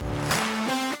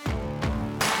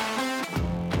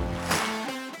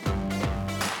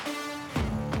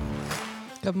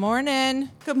Good morning.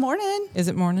 Good morning. Is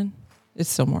it morning? It's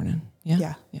still morning.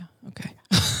 Yeah? Yeah. Okay.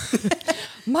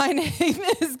 My name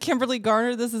is Kimberly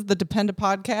Garner. This is the Dependa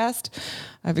podcast.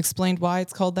 I've explained why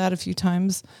it's called that a few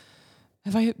times.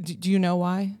 Do you know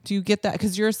why? Do you get that?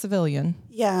 Because you're a civilian.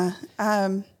 Yeah.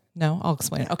 No, I'll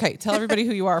explain it. Okay. Tell everybody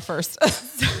who you are first.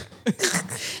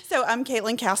 So I'm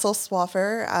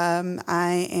Castle-Swaffer.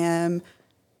 I am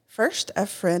first a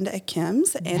friend of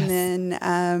Kim's, and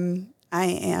then I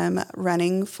am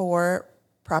running for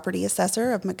property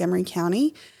assessor of Montgomery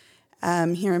County,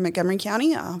 here in Montgomery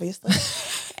County, obviously.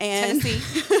 And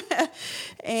Tennessee.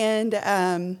 and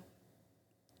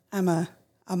I'm a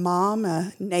mom,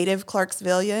 a native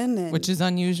Clarksvillian. And Which is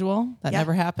unusual. That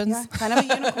never happens. Yeah, kind of a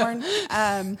unicorn.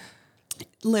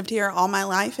 Lived here all my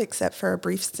life except for a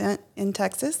brief stint in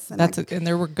Texas. And And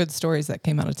there were good stories that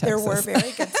came out of Texas. There were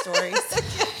very good stories.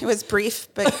 It was brief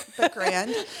but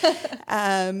grand.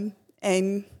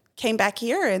 And came back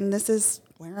here, and this is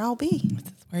where I'll be. This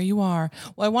is where you are.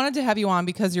 Well, I wanted to have you on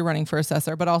because you're running for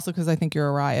assessor, but also because I think you're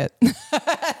a riot.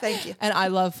 Thank you. And I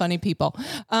love funny people.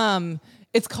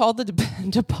 It's called the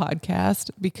Dependa podcast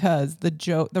because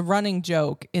the running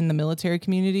joke in the military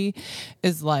community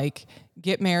is like,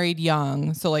 get married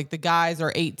young. So like the guys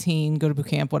are 18, go to boot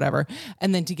camp, whatever.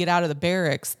 And then to get out of the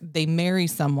barracks, they marry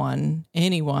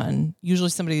anyone,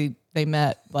 usually somebody they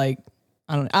met like,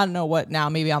 I don't know what now,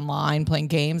 maybe online playing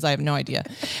games. I have no idea.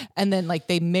 And then like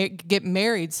they get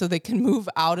married so they can move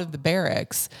out of the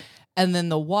barracks. And then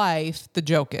the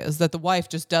joke is that the wife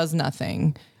just does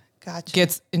nothing. Gotcha.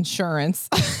 Gets insurance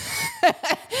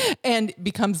and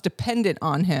becomes dependent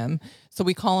on him. So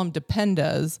we call them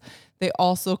dependas. They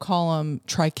also call them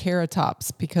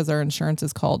triceratops because our insurance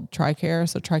is called Tricare.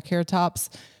 So triceratops,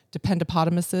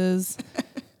 dependopotamuses.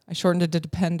 I shortened it to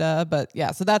dependa, but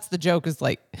yeah. So that's the joke is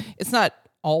like, it's not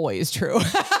always true, but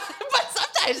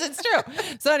sometimes it's true.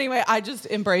 So anyway, I just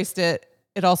embraced it.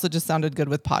 It also just sounded good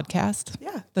with podcast.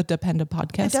 Yeah. The Dependa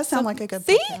podcast. It does sound like a good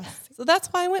podcast. So that's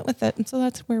why I went with it. And so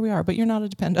that's where we are. But you're not a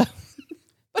Dependa.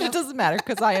 But it doesn't matter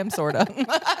because I am sort of.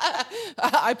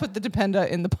 I put the Dependa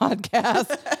in the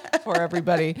podcast for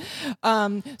everybody.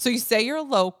 So you say you're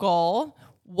local.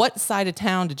 What side of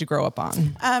town did you grow up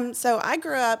on? So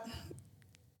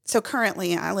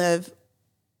currently I live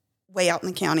way out in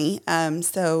the county.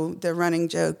 So the running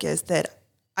joke is that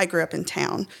I grew up in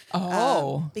town.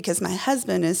 Because my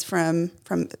husband is from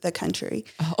the country.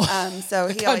 So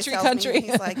he always tells me,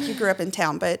 he's like, you grew up in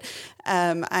town. But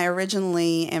I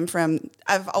originally am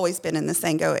I've always been in the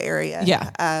Sango area.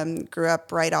 Yeah. Grew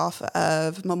up right off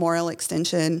of Memorial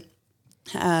Extension.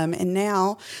 And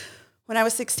now, when I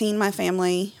was 16, my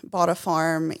family bought a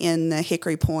farm in the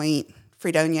Hickory Point,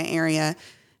 Fredonia area.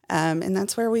 And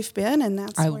that's where we've been.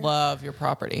 And I love your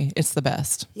property. It's the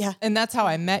best. Yeah. And that's how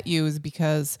I met you, is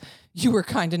because you were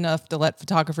kind enough to let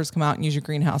photographers come out and use your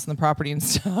greenhouse and the property and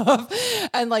stuff.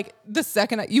 And like the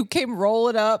second you came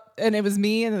rolling up, and it was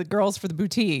me and the girls for the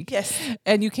boutique. Yes.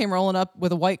 And you came rolling up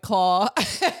with a White Claw,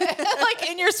 like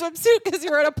in your swimsuit because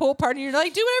you were at a pool party. And you're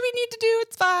like, do whatever you need to do.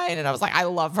 It's fine. And I was like, I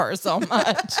love her so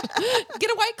much.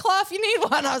 Get a White Claw if you need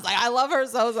one. I was like, I love her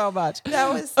so much.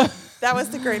 That was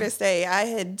the greatest day. I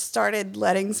had started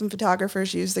letting some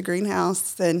photographers use the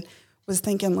greenhouse and was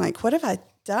thinking like, what have I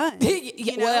done?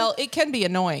 You know? Well, it can be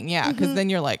annoying. Yeah. Because then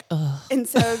you're like, ugh. And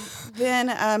so then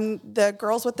the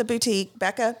girls with the boutique,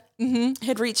 Becca,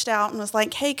 had reached out and was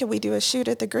like, hey, could we do a shoot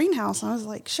at the greenhouse? And I was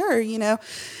like, sure,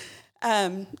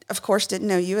 of course, didn't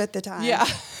know you at the time. Yeah.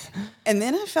 And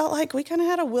then I felt like we kind of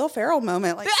had a Will Ferrell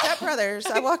moment, like stepbrothers.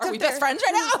 I walked up there. Best friends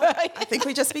right now? I think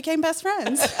we just became best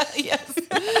friends. Yes.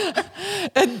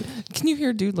 And can you hear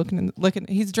a dude looking?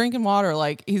 He's drinking water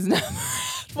like he's never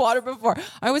had water before.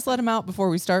 I always let him out before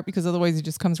we start because otherwise he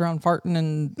just comes around farting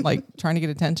and like trying to get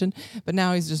attention. But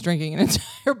now he's just drinking an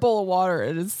entire bowl of water.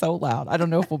 It is so loud. I don't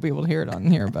know if we'll be able to hear it on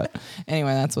here, but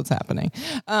anyway, that's what's happening.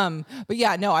 But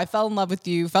yeah, no, I fell in love with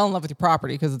your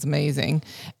property because it's amazing.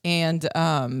 And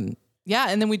yeah,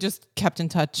 and then we just kept in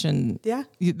touch, and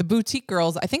the boutique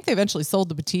girls, I think they eventually sold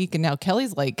the boutique, and now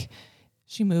Kelly's like,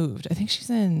 she moved. I think she's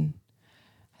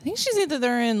either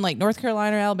they're in like North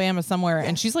Carolina or Alabama somewhere,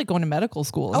 and she's like going to medical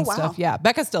school and stuff. Yeah,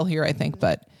 Becca's still here, I think,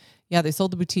 but yeah, they sold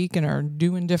the boutique and are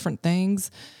doing different things.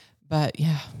 But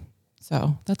yeah,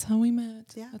 so that's how we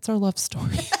met. Yeah, that's our love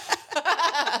story.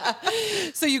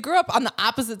 So you grew up on the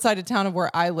opposite side of town of where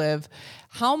I live.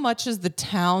 How much has the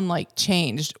town like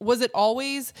changed? Was it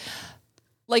always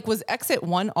like, was exit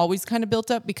 1 always kind of built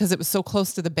up because it was so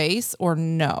close to the base, or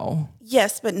no?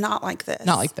 Yes, but not like this.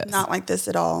 Not like this. Not like this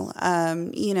at all.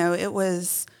 It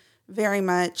was very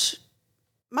much,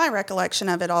 my recollection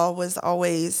of it all was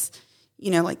always,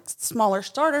 like smaller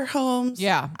starter homes.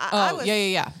 Yeah.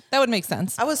 Yeah. That would make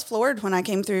sense. I was floored when I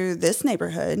came through this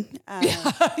neighborhood.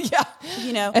 Yeah.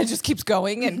 It just keeps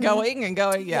going and going and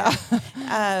going. Yeah.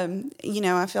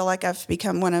 I feel like I've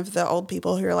become one of the old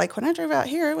people who are like, when I drove out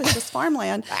here, it was just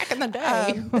farmland. Back in the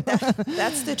day. But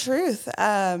that's the truth.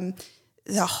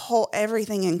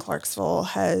 Everything in Clarksville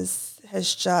has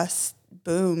just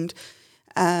boomed.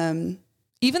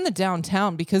 Even the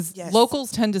downtown, because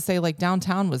locals tend to say like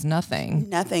downtown was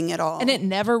nothing at all. And it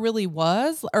never really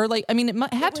was, or like, I mean,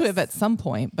 it had to have at some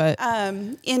point, but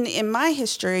in my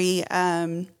history,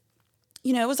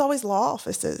 it was always law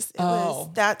offices.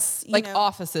 That's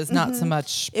offices, not so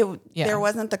much. There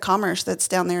wasn't the commerce that's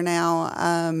down there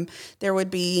now. There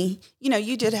would be,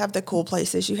 you did have the cool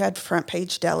places. You had Front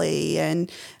Page Deli,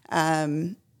 and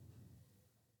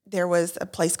there was a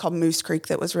place called Moose Creek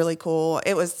that was really cool.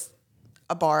 It was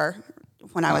a bar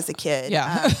when I was a kid.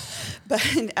 Yeah.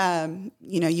 But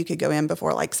you could go in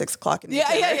before like 6 o'clock in the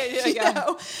day.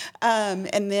 Yeah.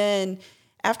 And then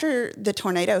after the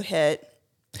tornado hit.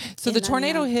 So the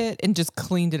tornado hit and just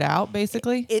cleaned it out,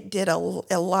 basically? It did a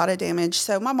lot of damage.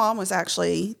 So my mom was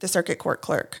actually the circuit court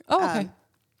clerk. Oh, okay.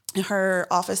 Her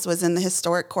office was in the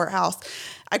historic courthouse.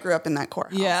 I grew up in that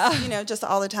courthouse. Yeah. Just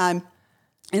all the time.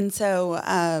 And so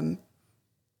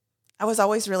I was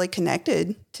always really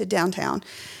connected to downtown.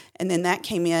 And then that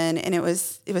came in, and it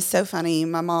was so funny.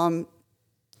 My mom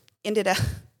ended up,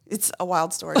 it's a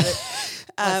wild story, but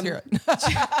let's hear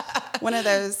it. One of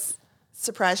those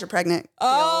surprise you're pregnant deals.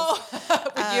 Oh,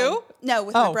 with you? No,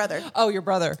 with my brother. Oh, your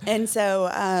brother. And so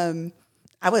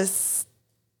I was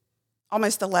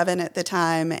almost 11 at the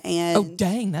time. And oh,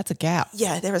 dang, that's a gap.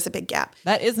 Yeah, there was a big gap.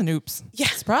 That is an oops. Yeah.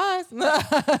 Surprise.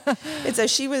 And so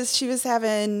she was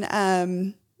having,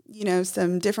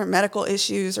 some different medical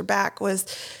issues. Her back was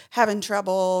having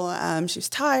trouble. She was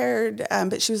tired,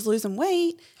 but she was losing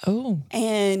weight. Oh.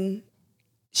 And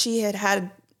she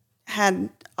had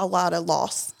a lot of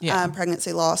loss,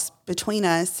 pregnancy loss between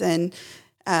us, and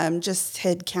just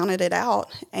had counted it out.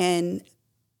 And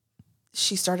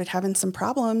she started having some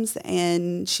problems,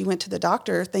 and she went to the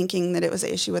doctor thinking that it was an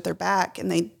issue with her back,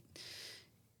 and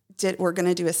we're going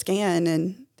to do a scan,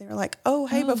 and they were like, oh,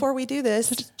 hey, before we do this,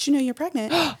 did you know you're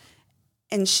pregnant?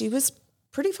 And she was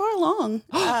pretty far along.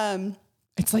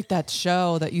 It's like that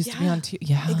show that used to be on TV.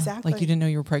 Yeah, exactly. Like you didn't know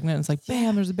you were pregnant. It's like,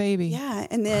 bam, there's a baby. Yeah,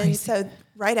 and then so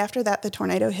right after that, the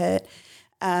tornado hit.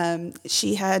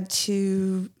 She had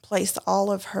to place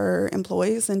all of her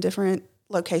employees in different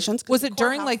locations. Was it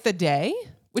during like the day?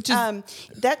 Which is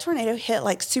that tornado hit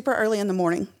like super early in the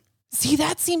morning. See,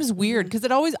 that seems weird because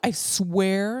I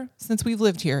swear, since we've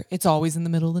lived here, it's always in the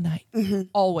middle of the night. Mm-hmm.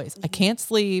 Always. I can't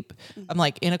sleep. I'm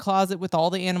like in a closet with all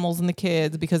the animals and the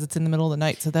kids because it's in the middle of the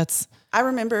night. So I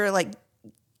remember like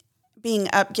being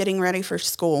up, getting ready for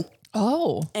school.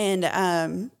 Oh.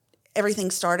 And everything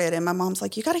started, and my mom's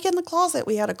like, you got to get in the closet.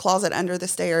 We had a closet under the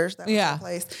stairs. That was the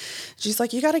place. She's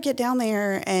like, you got to get down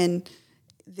there. And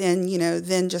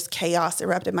then just chaos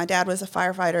erupted. My dad was a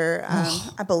firefighter.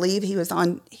 I believe he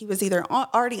was either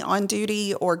already on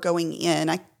duty or going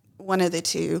in, one of the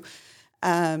two.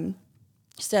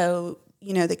 So,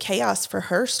 the chaos for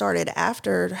her started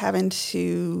after having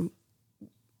to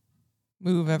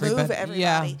move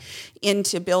everybody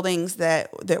into buildings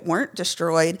that weren't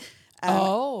destroyed.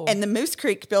 And the Moose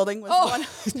Creek building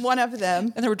was one of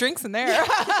them. And there were drinks in there.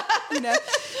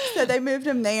 So they moved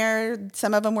them there.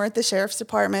 Some of them were at the sheriff's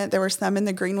department. There were some in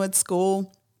the Greenwood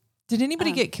school. Did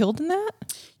anybody get killed in that?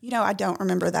 I don't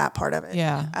remember that part of it.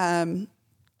 Yeah. I'm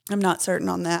not certain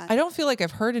on that. I don't feel like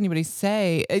I've heard anybody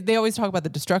say, they always talk about the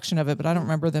destruction of it, but I don't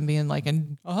remember them being like,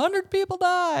 100 people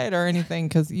died or anything,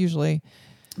 because usually.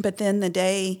 But then the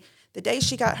day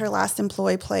she got her last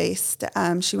employee placed,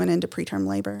 she went into preterm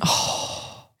labor. Oh.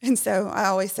 And so I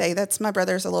always say that's my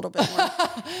brother's a little bit more.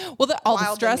 Well, all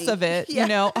the stress of it,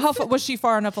 how was she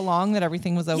far enough along that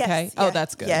everything was okay? Yes, oh,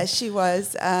 that's good. Yes, she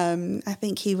was. I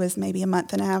think he was maybe a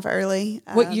month and a half early.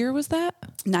 What year was that?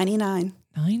 99.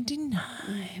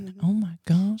 99. Oh my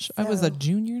gosh. So, I was a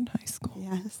junior in high school.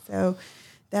 Yeah. So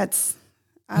that's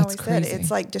always said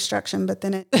it's like destruction, but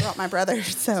then it brought my brother.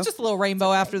 So it's just a little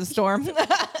rainbow after the storm.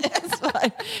 It's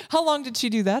fine. How long did she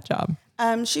do that job?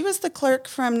 She was the clerk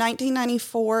from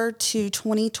 1994 to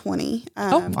 2020.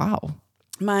 Oh, wow.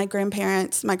 My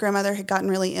grandmother had gotten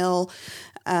really ill.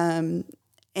 And,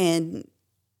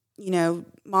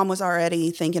 mom was already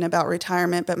thinking about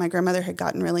retirement, but my grandmother had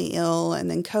gotten really ill, and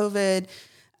then COVID.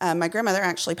 My grandmother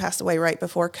actually passed away right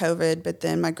before COVID, but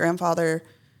then my grandfather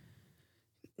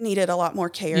needed a lot more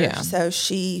care. Yeah. So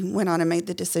she went on and made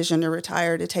the decision to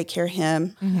retire to take care of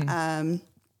him, and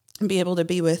be able to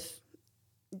be with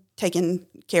taking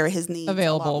care of his needs.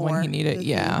 Available when he needed it.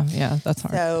 Yeah. Yeah. That's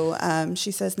hard. So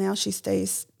she says now she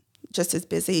stays just as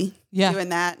busy doing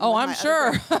that. Oh, I'm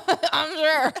sure. I'm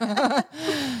sure.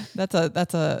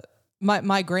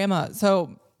 My grandma.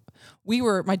 So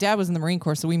my dad was in the Marine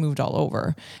Corps, so we moved all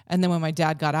over. And then when my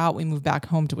dad got out, we moved back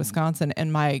home to Wisconsin,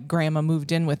 and my grandma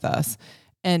moved in with us.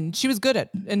 And she was good at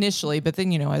initially, but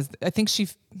then, as I think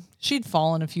she'd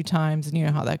fallen a few times, and you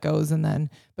know how that goes. And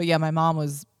then, but yeah, my mom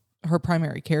was her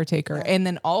primary caretaker and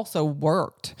then also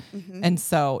worked. Mm-hmm. And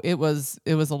so it was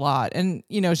a lot. And,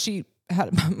 she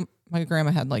had, my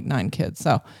grandma had like 9 kids.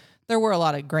 So there were a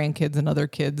lot of grandkids and other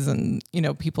kids and,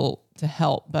 people to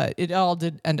help, but it all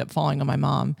did end up falling on my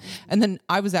mom. And then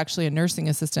I was actually a nursing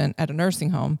assistant at a nursing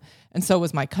home. And so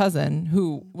was my cousin,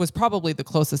 who was probably the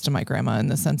closest to my grandma in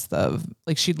the sense of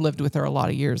like she'd lived with her a lot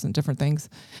of years and different things.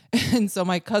 And so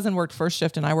my cousin worked first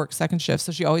shift and I worked second shift.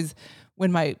 So she always,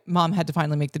 when my mom had to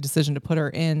finally make the decision to put her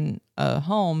in a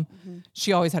home,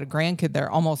 she always had a grandkid there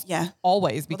almost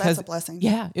always because that's a blessing.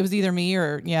 Yeah, it was either me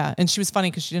or and she was funny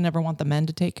because she didn't ever want the men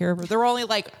to take care of her. There were only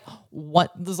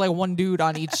there's like one dude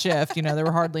on each shift, there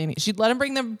were hardly any. She'd let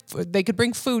him they could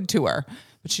bring food to her,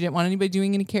 but she didn't want anybody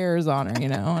doing any cares on her,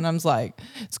 and I was like,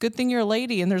 it's a good thing you're a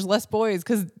lady and there's less boys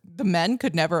because the men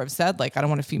could never have said like, I don't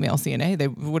want a female CNA. They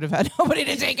would have had nobody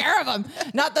to take care of them.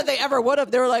 Not that they ever would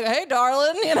have. They were like, hey,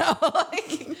 darling,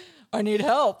 I need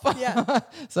help. Yeah.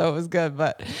 So it was good.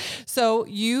 But so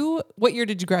what year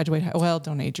did you graduate? Well,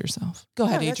 don't age yourself. Go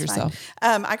ahead, age yourself.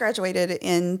 I graduated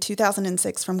in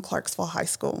 2006 from Clarksville High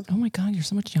School. Oh my God, you're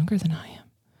so much younger than I am.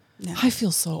 No. I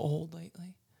feel so old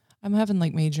lately. I'm having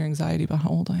like major anxiety about how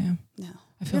old I am. No.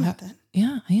 I feel that.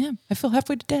 Yeah, I am. I feel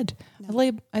halfway to dead.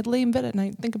 No. I'd lay in bed at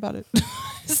night and think about it.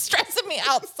 It's stressing me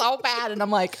out so bad. And I'm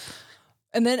like,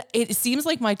 and then it seems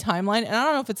like my timeline, and I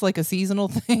don't know if it's like a seasonal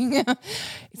thing. It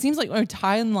seems like my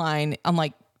timeline on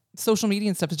like social media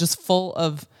and stuff is just full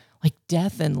of like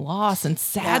death and loss and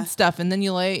sad stuff. And then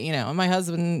and my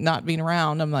husband not being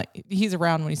around, I'm like, he's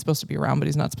around when he's supposed to be around, but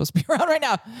he's not supposed to be around right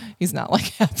now. He's not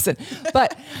like absent,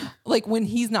 but like when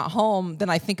he's not home, then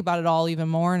I think about it all even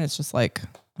more. And it's just like,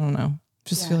 I don't know,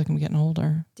 just feel like I'm getting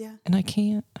older. Yeah. And I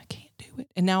can't do it.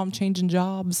 And now I'm changing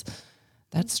jobs.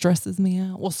 That stresses me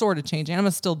out. Well, sort of changing. I'm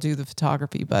going to still do the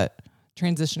photography, but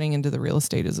transitioning into the real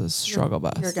estate is a struggle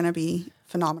bus. You're going to be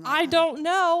phenomenal. I don't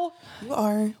know. You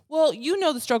are. Well,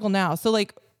 the struggle now. So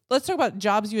like, let's talk about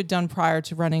jobs you had done prior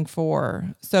to running for.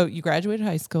 So you graduated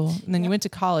high school and then you went to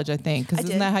college, I think. Because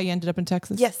isn't that how you ended up in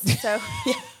Texas? Yes.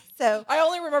 So I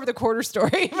only remember the quarter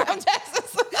story from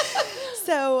Texas.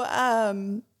 So,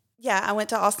 I went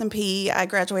to Austin P. I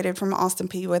graduated from Austin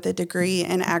P with a degree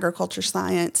in agriculture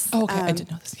science. Oh, okay. I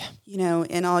didn't know this. Yeah.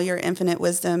 In all your infinite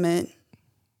wisdom at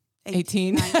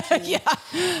 18.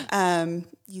 19,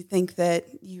 you think that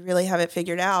you really have it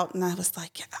figured out. And I was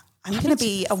like, I'm going to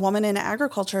be a woman in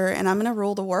agriculture and I'm going to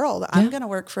rule the world. I'm going to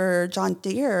work for John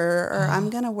Deere or I'm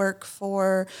going to work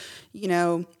for,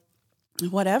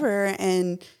 whatever.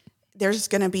 And there's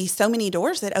going to be so many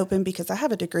doors that open because I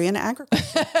have a degree in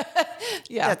agriculture.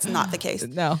 That's not the case.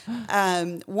 No.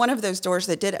 One of those doors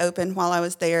that did open while I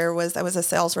was there was I was a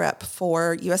sales rep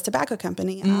for U.S. Tobacco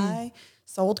Company. I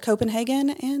sold Copenhagen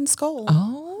and Skoal.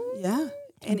 Oh. Yeah.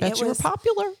 And you were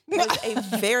popular. It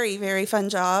was a very, very fun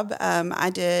job. I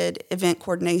did event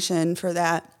coordination for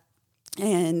that.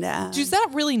 And does that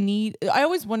really need, I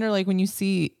always wonder, like when you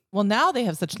see, well, now they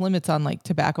have such limits on like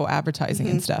tobacco advertising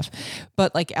and stuff,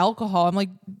 but like alcohol, I'm like,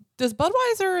 does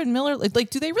Budweiser and Miller, like,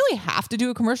 do they really have to do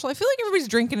a commercial? I feel like everybody's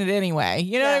drinking it anyway.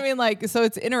 You know what I mean? Like, so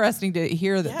it's interesting to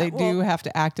hear that they do have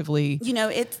to actively.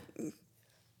 It's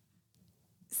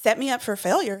set me up for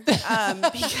failure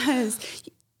because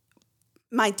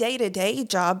my day-to-day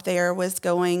job there was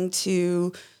going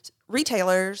to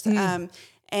retailers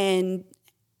and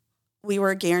we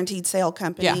were a guaranteed sale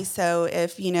company. Yeah. So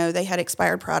if, they had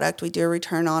expired product, we do a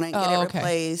return on it, get it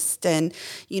replaced and,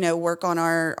 work on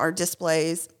our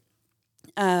displays.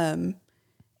 And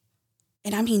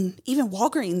I mean, even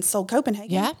Walgreens sold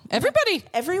Copenhagen. Yeah. Everybody.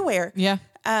 Everywhere. Yeah.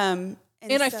 And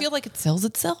I feel like it sells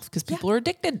itself because people are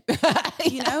addicted,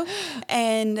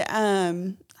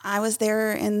 and, I was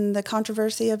there in the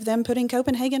controversy of them putting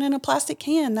Copenhagen in a plastic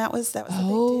can. That was a big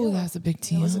deal. That was a big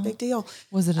deal. It was a big deal.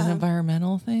 Was it an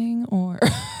environmental thing or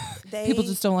people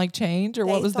just don't like change or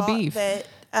what was the beef? That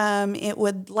it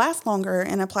would last longer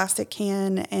in a plastic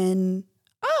can and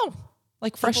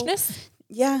freshness?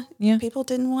 Yeah. People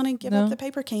didn't want to give up the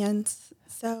paper cans.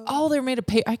 So they were made of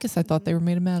paper. I guess I thought they were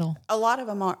made of metal. A lot of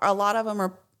them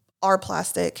are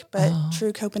plastic, but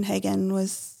true Copenhagen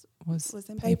was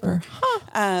in paper.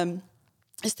 Huh.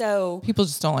 So people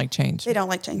just don't like change. They don't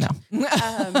like change.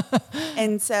 No.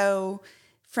 And so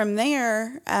from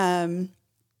there,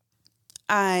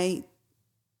 I,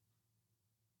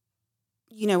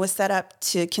 was set up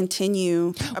to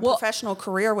continue a professional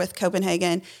career with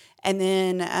Copenhagen. And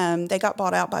then they got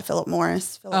bought out by Philip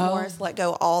Morris. Philip Morris let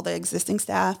go all the existing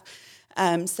staff.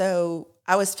 So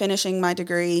I was finishing my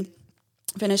degree,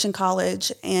 finishing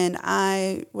college, and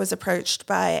I was approached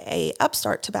by a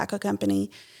upstart tobacco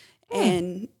company.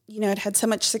 And, it had so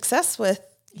much success with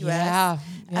U.S.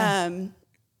 Yeah.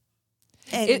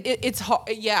 It's hard.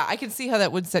 Yeah, I can see how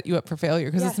that would set you up for failure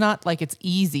because it's not like it's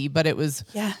easy, but it was...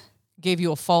 Yeah. Gave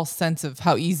you a false sense of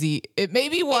how easy it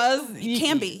maybe was. It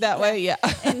can be. That way, yeah.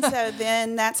 And so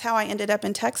then that's how I ended up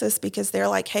in Texas because they're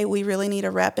like, hey, we really need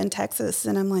a rep in Texas.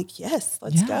 And I'm like, yes,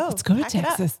 let's go. Let's go to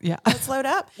Texas. Yeah. Let's load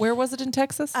up. Where was it in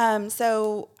Texas?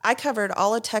 So I covered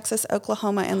all of Texas,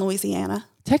 Oklahoma, and Louisiana.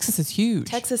 Texas is huge.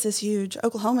 Texas is huge.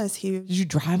 Oklahoma is huge. Did you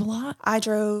drive a lot? I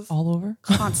drove. All over?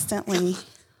 Constantly.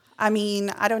 I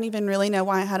mean, I don't even really know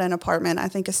why I had an apartment. I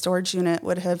think a storage unit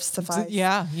would have sufficed.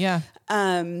 Yeah.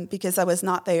 Because I was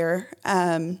not there.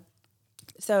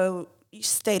 So you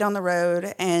stayed on the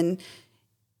road. And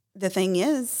the thing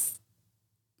is,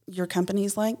 your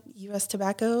companies like U.S.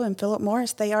 Tobacco and Philip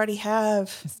Morris, they already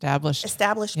have established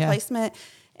placement,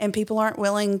 and people aren't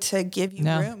willing to give you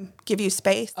room, give you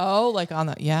space. Oh, like on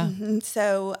that. Yeah. Mm-hmm.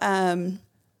 So,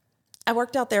 I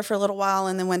worked out there for a little while,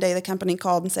 and then one day the company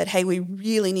called and said, hey, we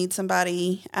really need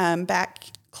somebody back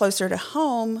closer to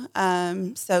home.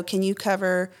 So can you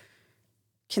cover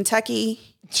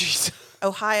Kentucky,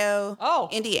 Ohio,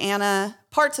 Indiana,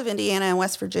 parts of Indiana, and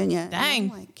West Virginia? Dang.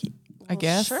 And I'm like, I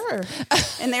guess. Sure.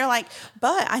 And they're like,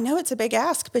 but I know it's a big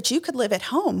ask, but you could live at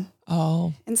home.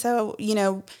 Oh. And so,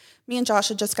 me and Josh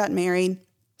had just gotten married.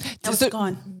 I was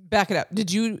gone. Back it up.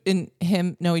 Did you and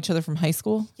him know each other from high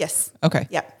school? Yes. Okay.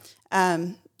 Yep.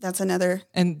 That's another.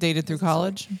 And dated through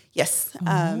college? Yes.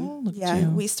 Look at you.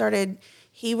 We started,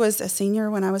 he was a senior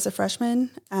when I was a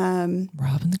freshman.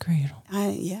 Robbing the cradle.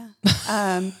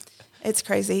 It's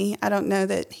crazy. I don't know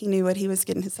that he knew what he was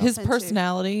getting himself into. His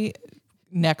personality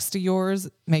next to yours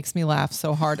makes me laugh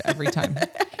so hard every time.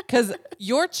 Because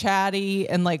you're chatty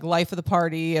and like life of the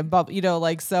party and,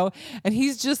 and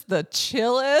he's just the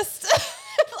chillest.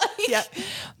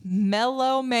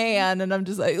 Mellow man. And I'm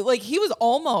just like, he was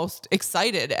almost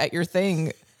excited at your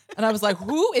thing. And I was like,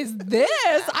 who is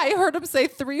this? I heard him say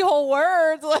 3 whole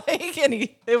words.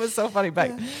 It was so funny.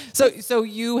 Back. So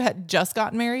you had just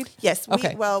gotten married? Yes.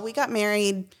 Okay. We got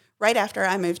married right after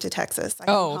I moved to Texas. I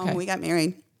came home, we got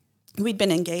married. We'd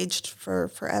been engaged for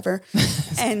forever.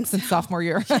 And since sophomore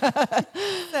year.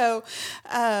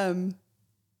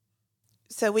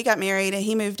 So we got married and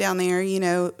he moved down there,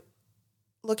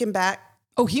 looking back.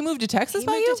 Oh, he moved to Texas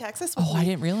by you? He moved to Texas with me. I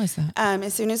didn't realize that.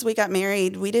 As soon as we got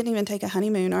married, we didn't even take a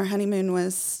honeymoon. Our honeymoon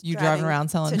was you driving around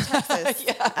selling to Texas.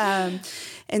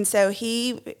 And so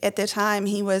at the time,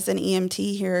 he was an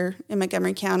EMT here in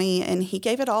Montgomery County, and he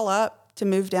gave it all up to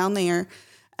move down there.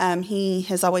 He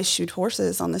has always shoot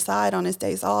horses on the side on his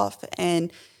days off.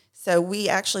 And so we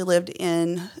actually lived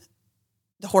in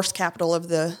the horse capital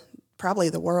of probably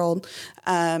the world.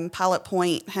 Pilot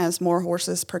Point has more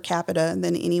horses per capita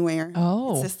than anywhere.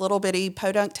 Oh. It's this little bitty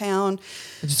podunk town.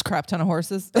 Just a crap ton of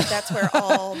horses. But that's where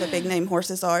all the big name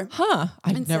horses are. Huh.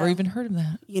 I've never even heard of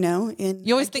that.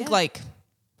 You always think like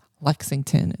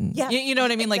Lexington. And you know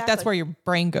what I mean? Exactly. Like that's where your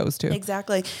brain goes to.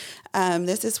 Exactly.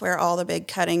 This is where all the big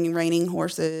cutting, reining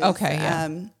horses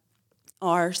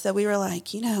are. So we were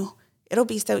like, it'll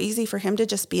be so easy for him to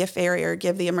just be a farrier,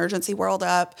 give the emergency world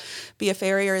up, be a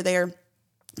farrier there.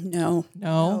 No.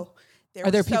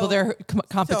 Are there people there?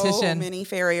 Competition. So many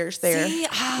farriers there. See,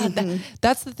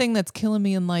 that's the thing that's killing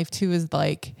me in life too. Is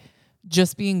like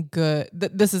just being good.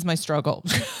 This is my struggle.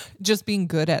 Just being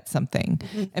good at something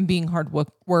and being hard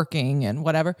working and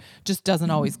whatever just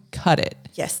doesn't always cut it.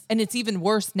 Yes, and it's even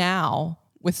worse now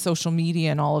with social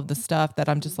media and all of the stuff that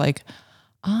I'm just like.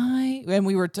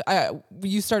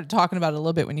 You started talking about it a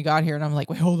little bit when you got here, and I'm like,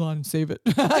 wait, hold on, save it.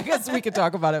 I guess we could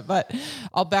talk about it, but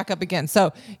I'll back up again.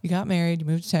 So you got married, you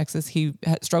moved to Texas. He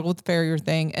struggled with the farrier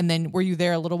thing, and then were you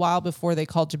there a little while before they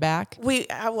called you back?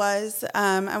 I was.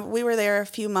 We were there a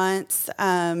few months,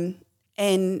 and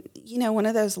one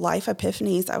of those life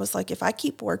epiphanies. I was like, if I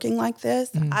keep working like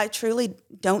this, I truly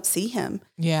don't see him.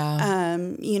 Yeah.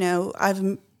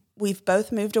 We've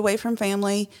both moved away from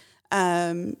family.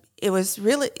 It was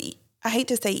really, I hate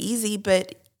to say easy,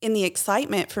 but in the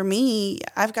excitement for me,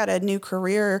 I've got a new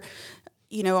career,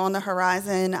 on the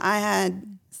horizon. I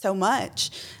had so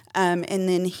much. And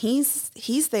then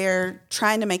he's there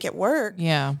trying to make it work.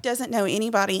 Yeah. Doesn't know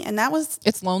anybody. And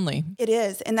it's lonely. It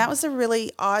is. And that was a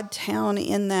really odd town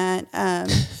in that,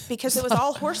 because it was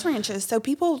all horse ranches. So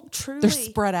people truly. They're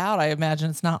spread out. I imagine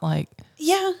it's not like.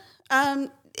 Yeah.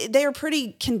 They are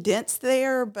pretty condensed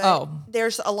there, but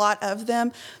there's a lot of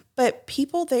them. But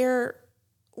people there,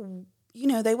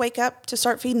 they wake up to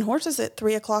start feeding horses at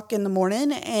 3:00 in the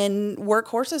morning and work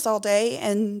horses all day,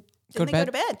 and then they go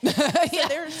to bed. So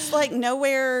there's like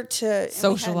nowhere to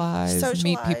socialize,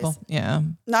 meet people. Yeah.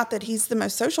 Not that he's the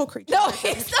most social creature. No,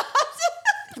 he's not.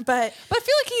 But I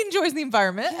feel like he enjoys the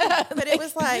environment. Yeah, but it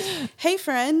was like, hey,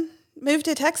 friend, move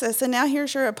to Texas, and now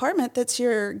here's your apartment that's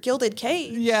your gilded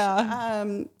cage.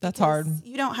 Yeah. That's hard.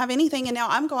 You don't have anything, and now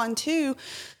I'm gone too.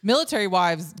 Military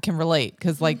wives can relate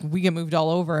because, like, we get moved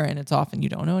all over, and it's often you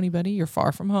don't know anybody. You're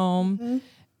far from home. Mm-hmm.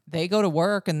 They go to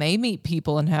work, and they meet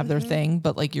people and have their thing,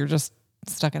 but, like, you're just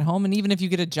stuck at home. And even if you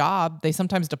get a job, they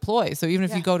sometimes deploy. So even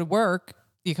if you go to work,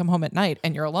 you come home at night,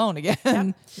 and you're alone again.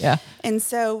 Yep. Yeah. And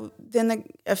so then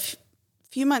a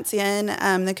few months in,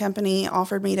 the company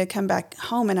offered me to come back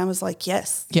home, and I was like,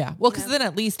 yes. Yeah. Well, because then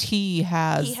at least he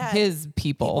had his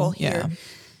people here. Yeah.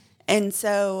 And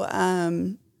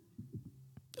so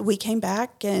we came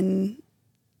back, and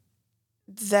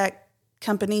that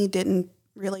company didn't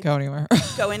really go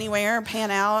anywhere,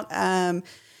 pan out.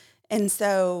 And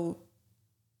so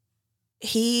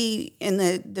he, in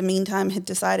the meantime, had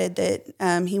decided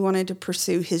that he wanted to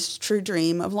pursue his true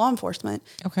dream of law enforcement.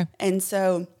 Okay. And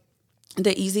so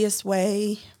the easiest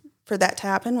way for that to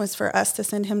happen was for us to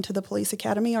send him to the police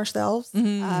academy ourselves,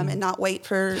 and not wait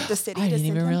for the city to send him. I didn't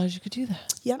even realize you could do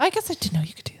that. Yeah. I guess I didn't know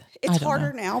you could do that. It's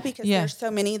harder now because there's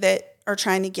so many that are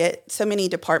trying to get, so many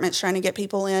departments trying to get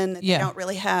people in that they don't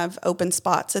really have open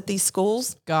spots at these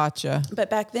schools. Gotcha. But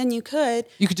back then you could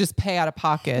just pay out of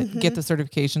pocket, get the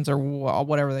certifications or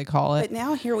whatever they call it. But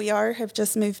now here we are, have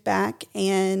just moved back,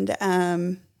 and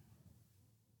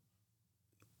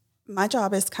my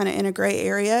job is kind of in a gray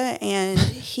area, and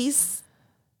he's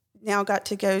now got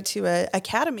to go to a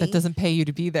academy that doesn't pay you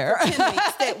to be there. For 10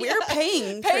 weeks that we're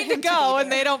paying to go,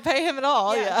 and they don't pay him at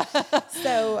all. Yeah.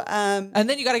 So, and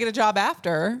then you got to get a job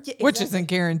after, which isn't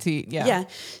guaranteed. Yeah. Yeah.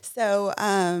 So,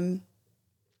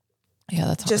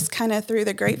 that's just kind of through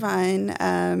the grapevine.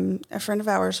 A friend of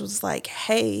ours was like,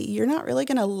 "Hey, you're not really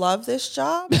going to love this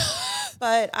job,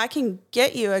 but I can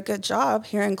get you a good job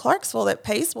here in Clarksville that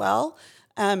pays well,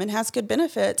 and has good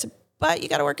benefits, but you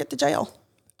got to work at the jail."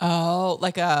 Oh,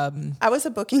 like I was a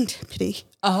booking deputy.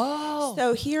 Oh.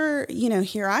 So here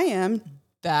I am.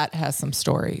 That has some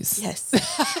stories. Yes.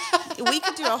 We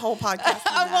could do a whole podcast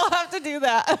on that. We'll have to do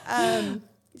that.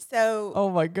 So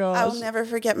oh my gosh. I'll never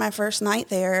forget my first night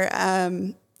there.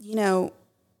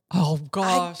 Oh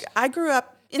gosh. I grew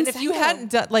up in And if you hadn't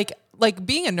done like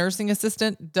being a nursing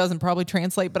assistant doesn't probably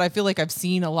translate, but I feel like I've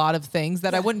seen a lot of things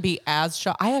that I wouldn't be as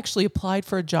shocked. I actually applied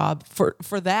for a job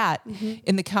for that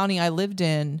in the county I lived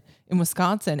in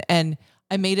Wisconsin, and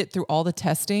I made it through all the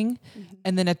testing.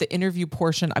 And then at the interview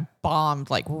portion, I bombed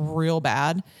like real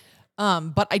bad.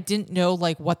 But I didn't know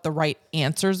like what the right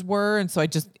answers were. And so I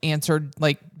just answered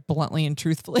like bluntly and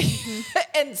truthfully.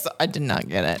 And so I did not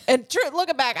get it. And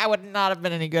looking back, I would not have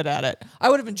been any good at it. I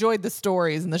would have enjoyed the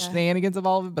stories and the shenanigans of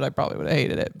all of it, but I probably would have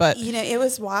hated it. But it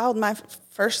was wild. My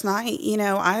first night,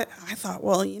 I thought,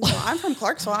 well, I'm from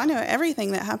Clarksville. I know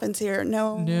everything that happens here.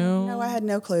 No, I had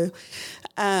no clue.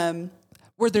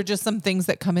 Were there just some things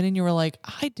that come in and you were like,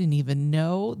 I didn't even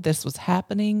know this was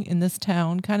happening in this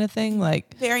town kind of thing?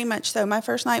 Like very much so. My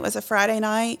first night was a Friday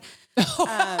night. I feel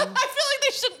like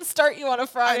they shouldn't start you on a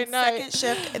Friday night. Second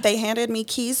shift, they handed me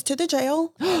keys to the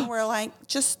jail and were like,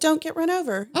 just don't get run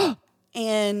over.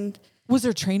 And was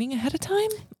there training ahead of time?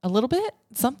 A little bit?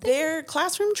 Something? Their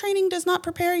classroom training does not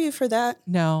prepare you for that.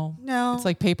 No. It's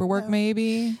like paperwork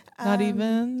maybe? Not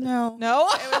even? No. No?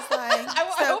 It was like...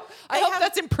 I hope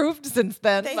that's improved since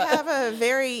then. They have a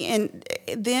very... And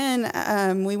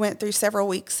then we went through several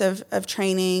weeks of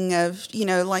training of,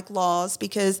 like laws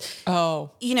because,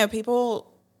 people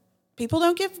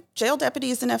don't give jail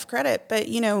deputies enough credit. But,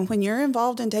 when you're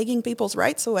involved in taking people's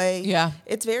rights away,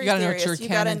 it's very serious. You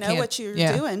got to know what you're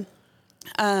doing.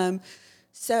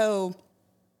 So,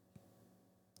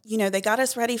 they got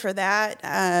us ready for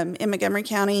that in Montgomery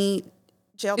County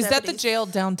jail. Is that the jail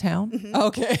downtown? Mm-hmm.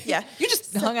 Okay. Yeah. You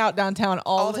just hung out downtown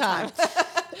all the time.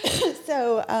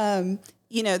 So,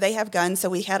 they have guns. So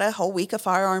we had a whole week of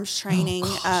firearms training.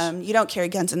 You don't carry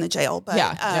guns in the jail, but,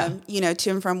 to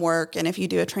and from work and if you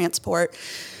do a transport.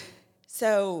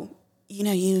 So,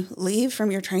 you leave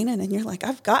from your training and you're like,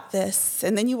 I've got this.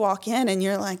 And then you walk in and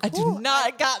you're like, I do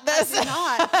not got this.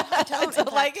 I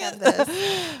don't like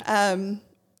this.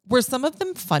 Were some of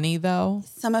them funny though?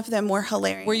 Some of them were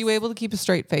hilarious. Were you able to keep a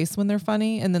straight face when they're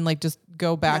funny and then like just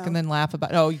go back and then laugh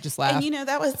about, you just laugh? And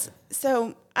that was,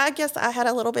 so I guess I had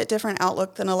a little bit different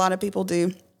outlook than a lot of people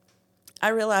do. I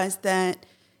realized that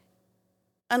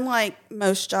unlike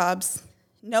most jobs,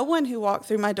 no one who walked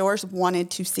through my doors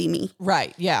wanted to see me.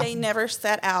 Right, yeah. They never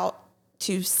set out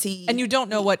to see And you don't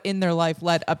know what in their life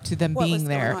led up to them being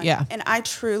there. Yeah. And I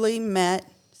truly met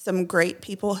some great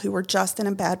people who were just in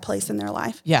a bad place in their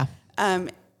life. Yeah.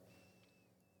 And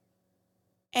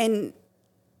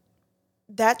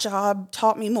that job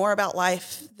taught me more about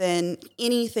life than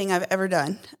anything I've ever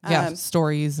done. Yeah,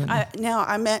 stories. And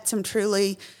I met some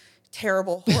truly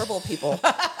terrible, horrible people.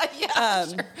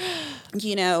 Sure.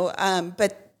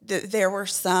 But there were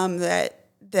some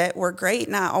that were great,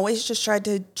 and I always just tried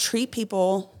to treat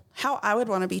people how I would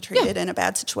want to be treated in a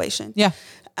bad situation. Yeah.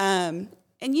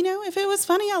 And if it was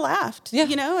funny, I laughed. Yeah.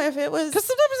 If it was, because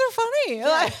sometimes they're funny.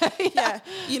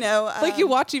 Yeah. Like you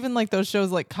watch even like those shows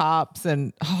like Cops,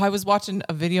 and I was watching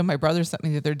a video my brother sent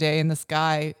me the other day, and this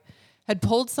guy had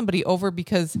pulled somebody over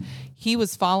because he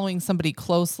was following somebody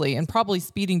closely and probably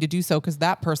speeding to do so because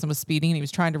that person was speeding and he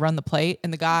was trying to run the plate,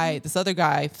 and this other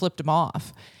guy flipped him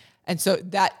off. And so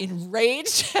that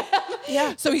enraged him.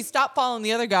 Yeah. So he stopped following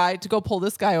the other guy to go pull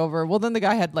this guy over. Well, then the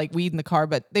guy had like weed in the car,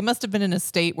 but they must have been in a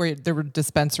state where there were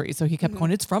dispensaries. So he kept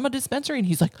going, it's from a dispensary. And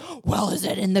he's like, well, is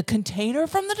it in the container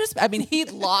from the dispensary? I mean, he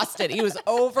lost it. He was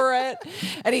over it.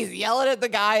 And he's yelling at the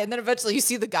guy. And then eventually you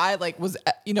see the guy like was,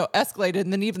 escalated.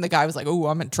 And then even the guy was like, oh,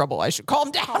 I'm in trouble. I should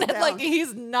calm down. And like,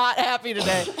 he's not happy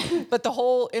today. But the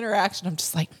whole interaction, I'm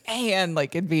just like, man,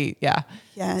 like it'd be,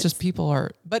 Yes. just people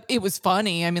are, but it was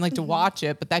funny. I mean, like to watch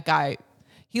it, but that guy,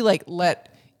 he like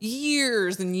let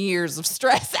years and years of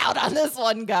stress out on this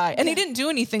one guy. And he didn't do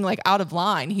anything like out of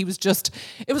line. He was just,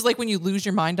 it was like when you lose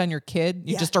your mind on your kid,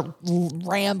 you just are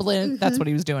rambling. That's what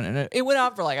he was doing. And it went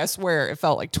on for like, I swear it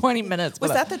felt like 20 minutes.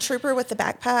 Was that the trooper with the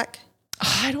backpack?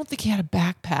 I don't think he had a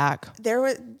backpack.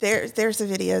 There's a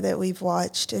video that we've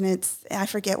watched, and I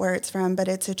forget where it's from, but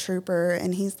it's a trooper,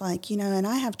 and he's like, and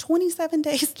I have 27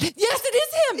 days. Yes, it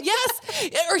is him.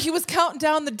 Yes. Or he was counting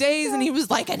down the days, and he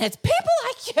was like, and it's people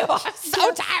like you. I'm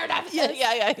so tired of it. Yes.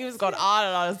 Yeah. He was going on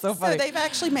and on. It's so funny. So they've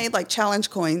actually made like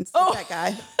challenge coins with that guy.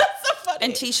 That's so funny.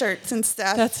 And T-shirts and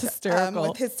stuff. That's hysterical.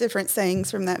 With his different sayings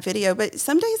from that video. But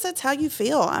some days that's how you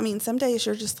feel. I mean, some days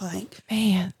you're just like,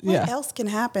 man, what else can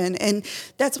happen? And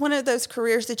that's one of those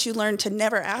careers that you learn to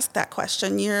never ask that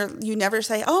question. You never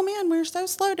say, oh man, we're so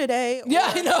slow today. Or,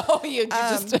 I know. You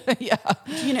just,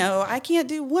 I can't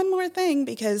do one more thing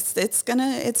because it's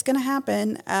gonna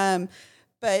happen.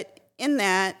 But in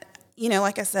that,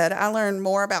 like I said, I learned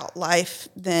more about life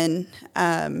than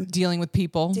dealing with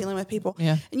people.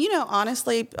 Yeah. And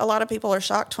honestly, a lot of people are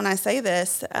shocked when I say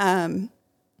this.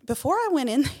 Before I went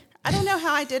in, I don't know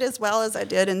how I did as well as I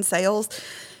did in sales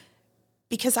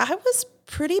because I was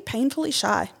pretty painfully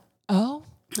shy. Oh,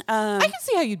 I can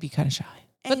see how you'd be kind of shy,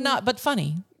 but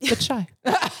funny, but shy.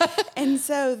 And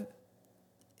so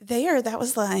that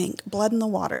was like blood in the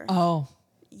water. Oh.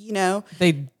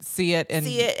 They'd see it.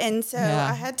 And so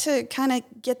I had to kind of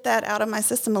get that out of my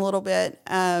system a little bit.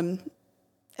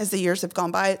 As the years have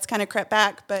gone by, it's kind of crept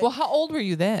back. But well, how old were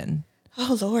you then?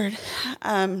 Oh Lord.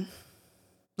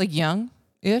 Like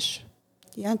young-ish?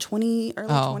 Yeah, early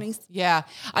 20s. Yeah.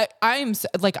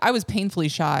 I was painfully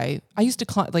shy. I used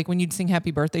to, like when you'd sing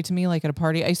happy birthday to me, like at a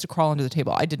party, I used to crawl under the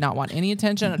table. I did not want any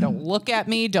attention. Don't look at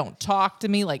me. Don't talk to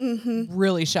me. Like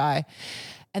really shy.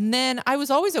 And then I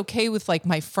was always okay with like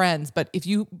my friends, but if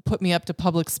you put me up to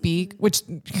public speak, which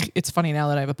it's funny now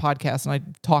that I have a podcast and I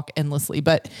talk endlessly,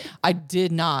 but I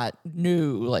did not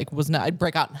I'd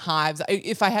break out in hives.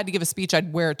 If I had to give a speech,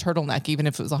 I'd wear a turtleneck, even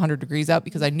if it was 100 degrees out,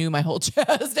 because I knew my whole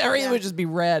chest, everything would just be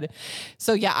red.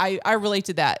 So yeah, I relate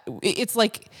to that. It's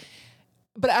like,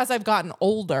 but as I've gotten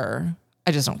older,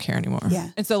 I just don't care anymore.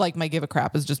 Yeah. And so like my give a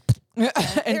crap is just,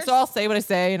 and so I'll say what I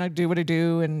say and I do what I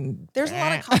do. And there's a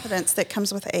lot of confidence that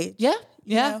comes with age. Yeah.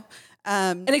 Yeah.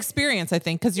 And experience, I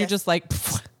think, because you're just like,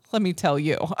 let me tell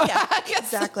you. Yeah,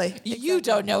 exactly. You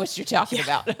don't know what you're talking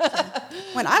about.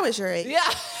 When I was your age.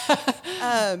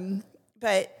 Yeah.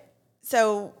 But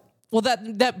so. Well,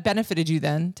 that benefited you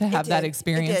then to have that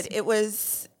experience. It did.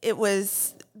 It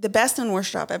was the best and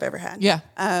worst job I've ever had. Yeah.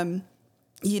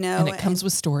 And it comes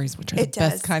with stories, which are the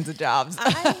best kinds of jobs.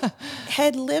 I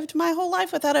had lived my whole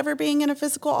life without ever being in a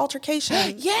physical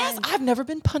altercation. Yes, I've never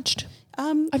been punched.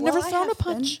 I've never thrown a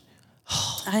punch.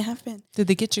 I have been. Did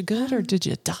they get you good or did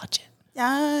you dodge it?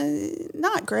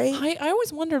 Not great. I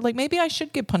always wondered, like, maybe I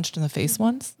should get punched in the face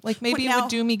once. Like, maybe it would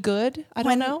do me good. I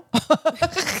don't know.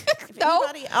 If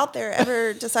anybody out there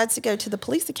ever decides to go to the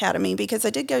police academy, because I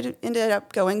ended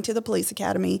up going to the police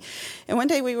academy, and one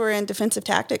day we were in defensive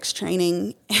tactics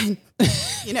training, and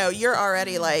you're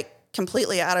already like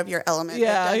completely out of your element.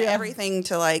 Yeah, They've done everything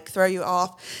to like throw you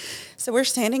off. So we're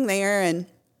standing there, and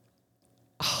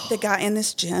the guy in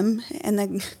this gym, and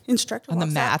the instructor on the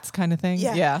walks mats up. kind of thing.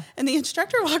 Yeah. And the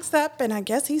instructor walks up, and I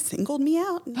guess he singled me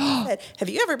out and he said, "Have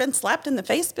you ever been slapped in the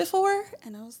face before?"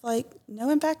 And I was like, "No,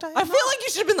 in fact, I have I feel like you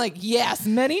should have been like, yes,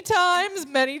 many times.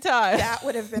 That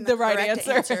would have been the right correct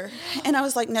answer. And I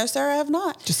was like, "No, sir, I have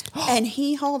not." And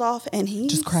he hauled off, and he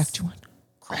just cracked you one.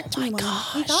 Oh my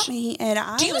gosh. He got me. And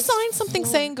do you sign something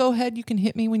saying, "Go ahead, you can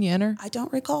hit me when you enter"? I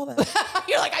don't recall that.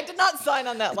 You're like, I did not sign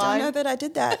on that line. I don't know that I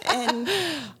did that. And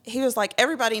he was like,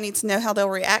 everybody needs to know how they'll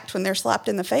react when they're slapped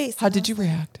in the face. How did you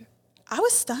react? I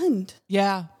was stunned.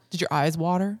 Yeah. Did your eyes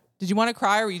water? Did you want to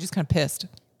cry, or were you just kind of pissed?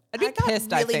 I'd be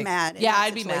pissed, I think. Mad. Yeah,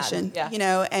 I'd be mad.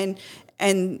 Yeah.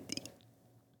 And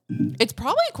it's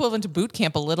probably equivalent to boot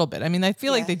camp a little bit. I mean, I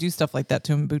feel like they do stuff like that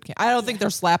too in boot camp. I don't think they're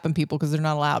slapping people because they're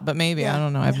not allowed, but maybe. I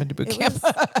don't know. I've been to boot camp.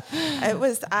 I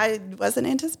wasn't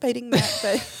anticipating that,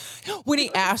 but when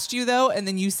he asked you though, and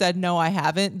then you said, "No, I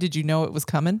haven't," did you know it was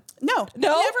coming? No.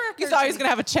 You thought he was going to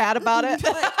have a chat about it?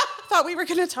 Thought we were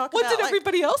going to talk what about. What did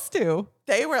everybody else do?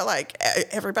 They were like,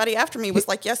 everybody after me was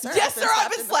like, "Yes, sir. Yes, sir.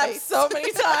 I've been slapped so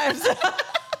many times."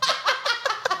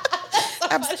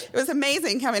 It was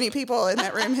amazing how many people in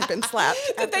that room had been slapped.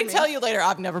 Did they tell you later,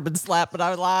 "I've never been slapped, but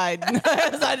I lied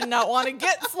because I did not want to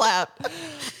get slapped"?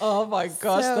 Oh my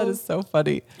gosh, that is so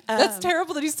funny. That's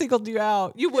terrible that he singled you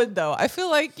out. You would though. I feel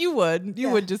like you would. You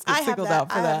would just get singled out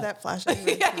for that. I have that flashing.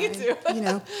 Yeah, you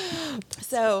do.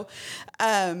 So,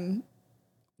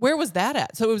 where was that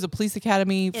at? So it was a police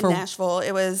academy in Nashville.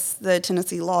 It was the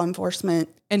Tennessee Law Enforcement.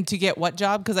 And to get what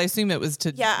job? Because I assume it was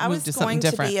to move to something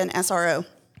different. I was going to be an SRO.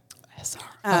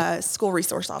 School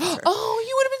resource officer. Oh,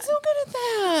 you would have been so good at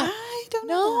that. I don't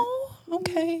know.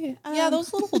 Okay. Yeah,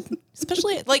 those little,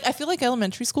 especially like I feel like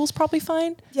elementary school is probably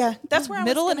fine. Yeah, that's where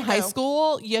middle and high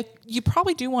school. You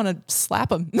probably do want to slap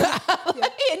them,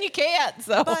 and you can't.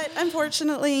 So, but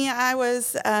unfortunately, I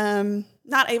was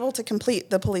not able to complete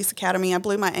the police academy. I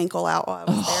blew my ankle out while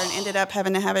I was there, and ended up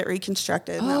having to have it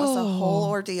reconstructed. And that was a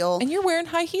whole ordeal. And you're wearing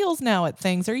high heels now at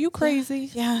things. Are you crazy?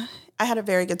 Yeah. I had a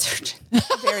very good surgeon.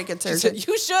 Very good surgeon.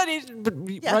 You should.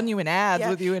 He'd run you in ads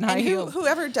with you in high heels.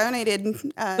 Whoever donated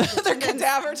their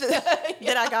cadaver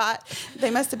that I got, they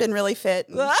must have been really fit.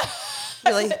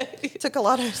 Really took a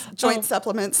lot of joint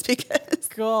supplements because.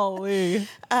 Golly.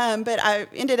 But I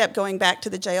ended up going back to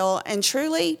the jail, and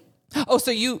truly. Oh, so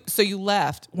you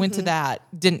left, went to that,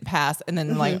 didn't pass, and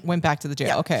then like went back to the jail.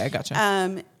 Yeah. Okay, I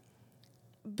gotcha.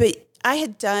 But I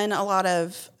had done a lot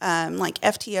of like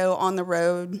FTO on the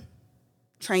road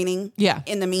training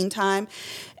in the meantime.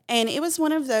 And it was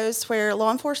one of those where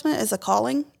law enforcement is a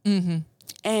calling. Mm-hmm.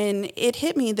 And it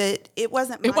hit me that it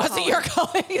wasn't my calling. It wasn't your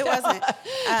calling. It wasn't.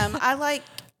 I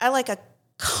like a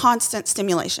constant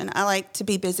stimulation. I like to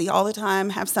be busy all the time,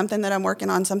 have something that I'm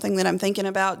working on, something that I'm thinking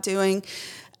about doing.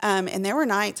 And there were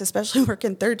nights, especially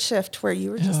working third shift, where you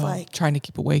were just like... trying to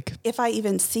keep awake. If I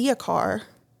even see a car,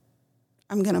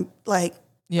 I'm going to like...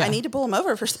 I need to pull them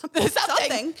over for something. They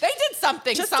did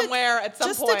something just somewhere at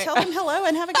some point. Just to tell them hello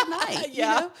and have a good night.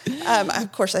 Yeah. You know?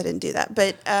 Of course, I didn't do that.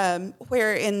 But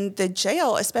where in the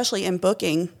jail, especially in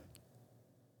booking,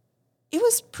 it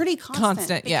was pretty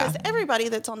constant. Because everybody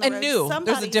that's on the road,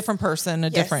 there's a different person,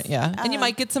 different, and you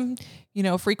might get some,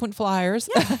 frequent flyers.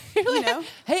 Yeah. Like,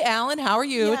 hey, Alan, how are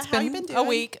you? Yeah, it's been a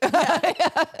week. Yeah.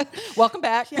 Welcome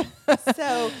back. Yeah.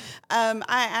 So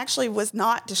I actually was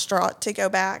not distraught to go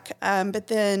back. But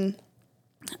then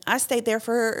I stayed there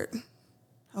for,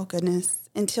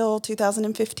 until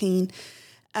 2015.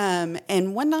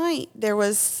 And one night there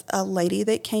was a lady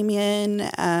that came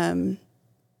in.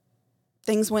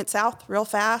 Things went south real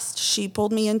fast. She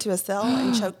pulled me into a cell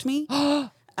and choked me.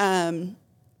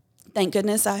 Thank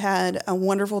goodness I had a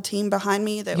wonderful team behind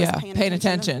me that was paying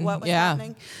attention to what was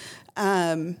happening.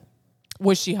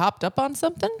 Was she hopped up on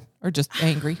something or just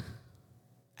angry?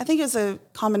 I think it was a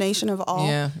combination of all.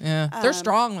 Yeah. They're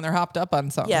strong when they're hopped up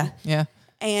on something. Yeah.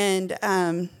 And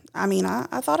I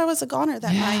thought I was a goner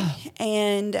that night.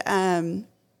 And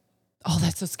oh,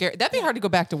 that's so scary. That'd be hard to go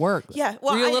back to work. Yeah.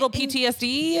 Well, were you a little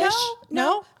PTSD-ish?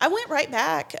 No. I went right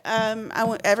back.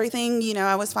 Everything,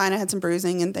 I was fine. I had some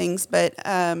bruising and things, but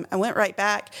I went right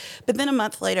back. But then a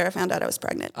month later, I found out I was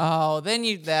pregnant. Oh, then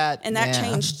that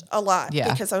changed a lot.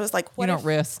 Yeah. Because I was like, what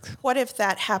if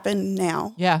that happened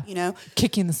now? Yeah. You know?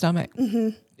 Kick you in the stomach. Mm-hmm.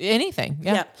 anything.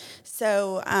 Yeah. Yep.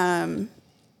 So, and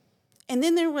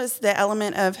then there was the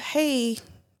element of, hey,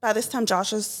 by this time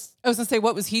Josh is. I was gonna say,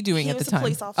 what was he doing at the time? He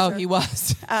was a police officer. Oh, he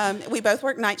was. We both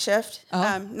worked night shift.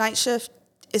 Night shift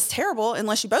is terrible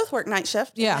unless you both work night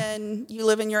shift. Yeah. And you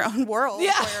live in your own world.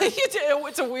 Yeah.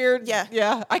 It's a weird. Yeah.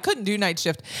 Yeah. I couldn't do night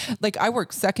shift. Like I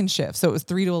worked second shift. So it was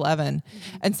 3 to 11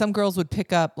 and some girls would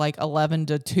pick up like 11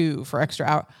 to 2 for extra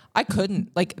hour. I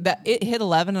couldn't like that. It hit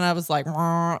 11 and I was like,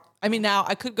 "Rah." I mean, now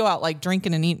I could go out like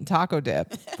drinking and eating taco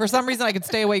dip. For some reason I could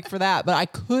stay awake for that, but I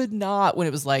could not when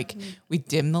it was like, we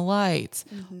dim the lights,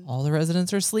 all the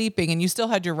residents are sleeping and you still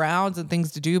had your rounds and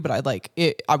things to do. But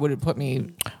I would have put me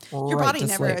Your right body to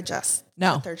never sleep. adjusts.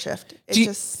 No. At third shift.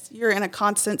 It's you're in a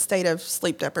constant state of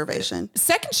sleep deprivation.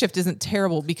 Second shift isn't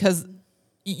terrible because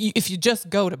if you just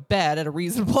go to bed at a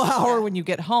reasonable hour when you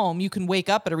get home, you can wake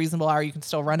up at a reasonable hour. You can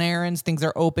still run errands. Things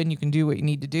are open. You can do what you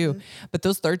need to do. But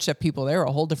those third shift people, they're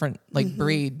a whole different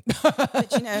breed.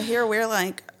 But here we're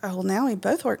like, oh, well, now we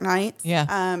both work nights.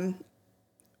 Yeah.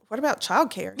 What about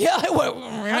childcare? Yeah.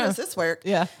 How does this work?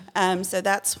 Yeah. So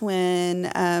that's when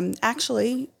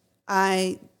actually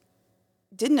I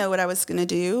didn't know what I was going to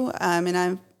do. And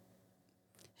I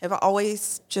have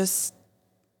always just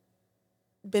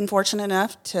been fortunate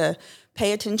enough to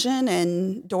pay attention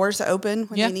and doors open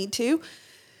when they need to.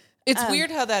 It's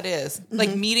weird how that is.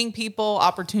 Like meeting people,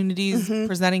 opportunities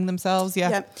presenting themselves.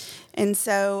 Yeah. Yep. And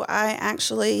so I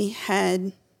actually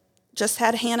had just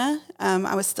had Hannah.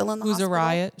 I was still in the hospital. Who's a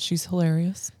riot. She's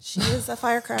hilarious. She is a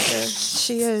firecracker.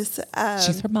 She is.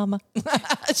 She's her mama.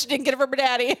 She didn't get it from her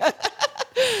daddy.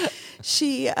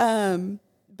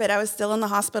 But I was still in the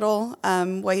hospital,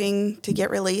 waiting to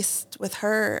get released with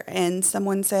her. And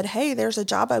someone said, hey, there's a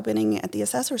job opening at the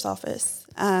assessor's office.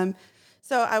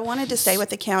 So I wanted to stay with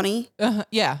the county.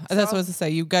 Yeah. That's what I was to say.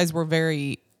 You guys were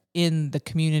very in the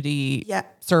community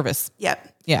service.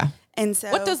 Yep. Yeah. And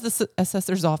so what does the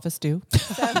assessor's office do?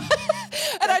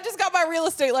 And I just got my real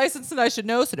estate license and I should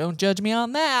know, so don't judge me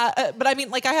on that. But I mean,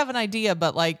 like I have an idea,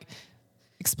 but like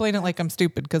explain it like I'm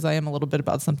stupid because I am a little bit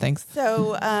about some things.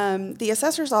 So the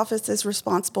assessor's office is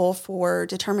responsible for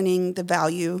determining the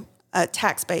value,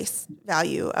 tax-based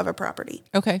value of a property.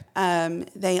 Okay.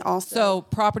 They also... So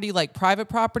property, like private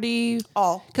property?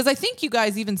 All. Because I think you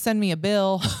guys even send me a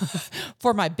bill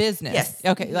for my business. Yes.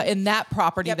 Okay. In that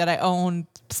property that I own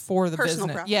for the Personal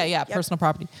business. property. Yeah. Yep. Personal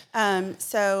property.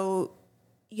 So,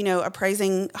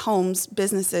 appraising homes,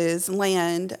 businesses,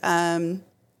 land,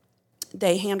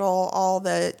 they handle all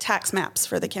the tax maps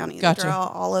for the county. Gotcha. They draw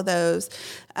all of those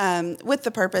with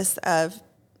the purpose of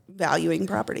valuing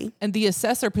property. And the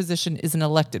assessor position is an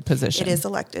elected position. It is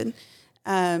elected.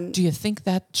 Do you think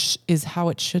that is how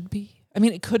it should be? I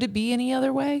mean, could it be any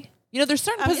other way? There's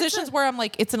certain positions where I'm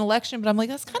like, it's an election, but I'm like,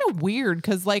 that's kind of weird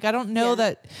because, like, I don't know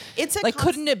that. It's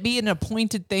couldn't it be an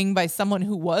appointed thing by someone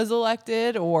who was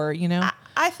elected, or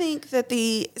I think that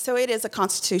it is a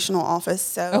constitutional office,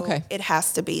 so it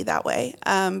has to be that way.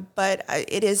 But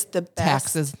it is the best.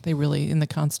 Taxes, they really in the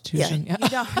Constitution. Yeah. You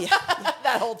don't. Yeah.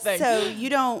 That whole thing. So you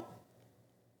don't.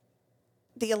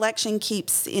 The election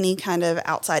keeps any kind of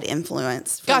outside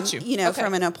influence. From, Got you.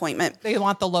 From an appointment. They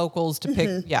want the locals to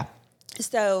pick. Yeah.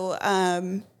 So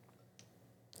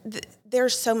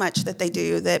there's so much that they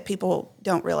do that people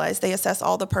don't realize. They assess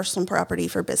all the personal property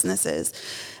for businesses.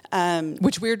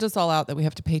 Which weirds us all out that we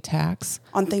have to pay tax.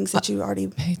 On things that you already...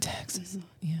 Pay taxes.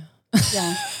 Yeah.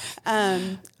 Yeah.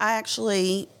 I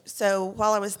actually... So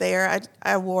while I was there,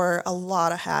 I wore a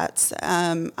lot of hats.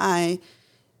 I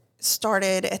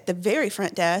started at the very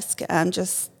front desk,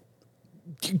 just...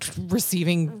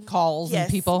 receiving calls and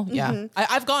people. Yeah.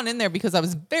 I've gone in there because I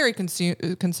was very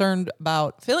concerned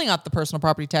about filling out the personal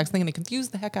property tax thing, and it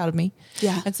confused the heck out of me.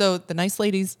 Yeah. And so the nice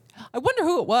ladies, I wonder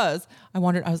who it was. I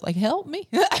was like, help me.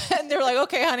 And they were like,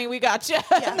 okay, honey, we got you.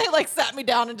 Yeah. And they like sat me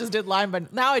down and just did line,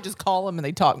 but now I just call them and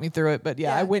they talk me through it. But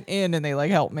yeah, I went in and they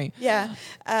like helped me. Yeah.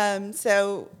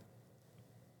 So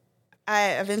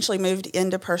I eventually moved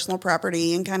into personal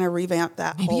property and kind of revamped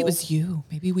that Maybe it was you.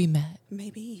 Maybe we met.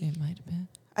 Maybe. It might have been.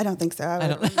 I don't think so. I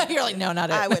don't know. You're like, no, not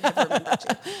it. I would have remembered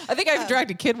you. I think I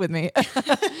dragged a kid with me.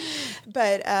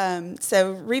 But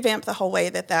so revamped the whole way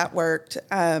that worked.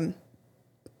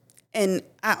 And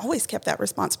I always kept that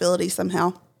responsibility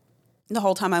somehow the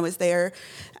whole time I was there.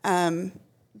 But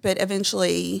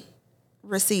eventually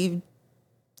received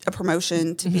a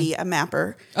promotion to be a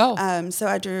mapper. Oh. So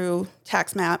I drew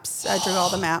tax maps. I drew all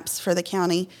the maps for the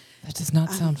county. That does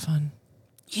not sound fun.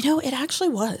 It actually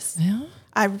was. Yeah.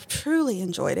 I truly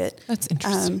enjoyed it. That's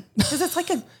interesting. Because it's like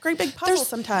a great big puzzle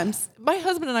sometimes. My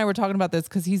husband and I were talking about this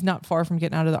because he's not far from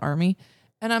getting out of the Army.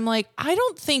 And I'm like, I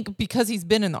don't think because he's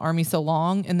been in the Army so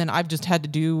long, and then I've just had to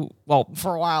do, well,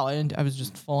 for a while, and I was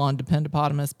just full on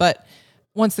dependopotamus. But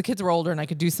once the kids were older and I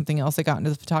could do something else, I got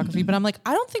into the photography. But I'm like,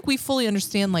 I don't think we fully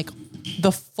understand like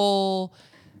the full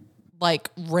like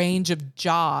range of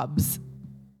jobs.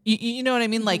 You know what I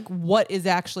mean? Like what is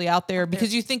actually out there?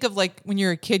 Because you think of like when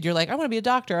you're a kid, you're like, I want to be a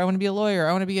doctor. I want to be a lawyer.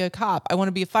 I want to be a cop. I want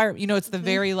to be a fire. You know, it's the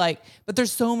very like, but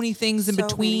there's so many things in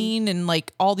between and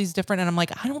like all these different, and I'm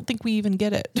like, I don't think we even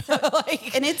get it.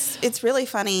 Like, and it's really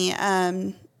funny.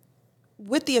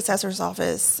 With the assessor's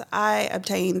office, I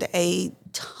obtained a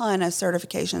ton of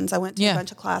certifications. I went to a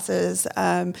bunch of classes,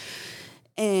 and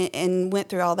went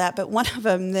through all that. But one of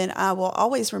them that I will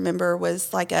always remember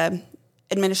was like a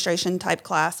administration type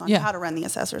class on how to run the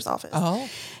assessor's office. Oh.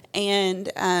 And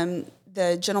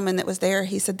the gentleman that was there,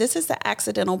 he said, this is the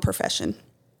accidental profession.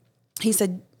 He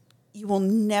said, you will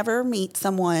never meet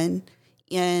someone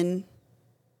in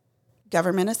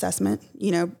government assessment,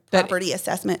 property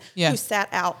assessment, who sat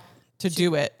out to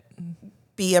do it.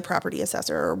 Be a property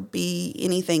assessor or be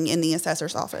anything in the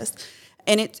assessor's office.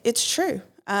 And it's true.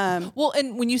 Well,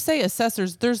 and when you say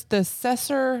assessors, there's the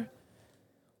assessor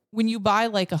when you buy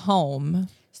like a home.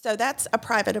 So that's a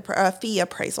private fee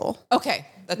appraisal. Okay.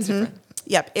 That's different.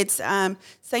 Yep. It's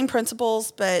same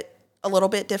principles, but a little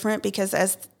bit different because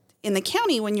as in the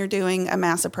county, when you're doing a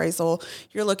mass appraisal,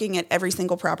 you're looking at every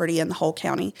single property in the whole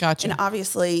county. Gotcha. And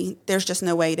obviously there's just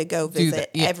no way to go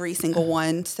visit every single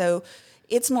one. So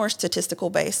it's more statistical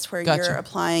based where you're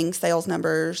applying sales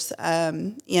numbers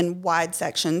in wide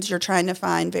sections. You're trying to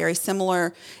find very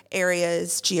similar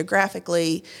areas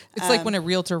geographically. It's like when a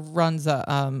realtor runs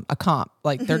a comp,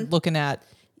 like they're looking at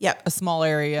a small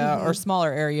area or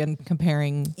smaller area and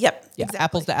comparing exactly.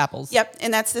 apples to apples. Yep,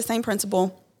 and that's the same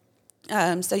principle.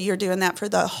 So you're doing that for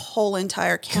the whole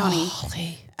entire county.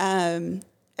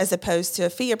 As opposed to a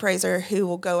fee appraiser who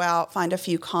will go out, find a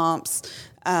few comps,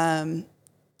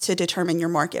 to determine your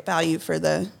market value for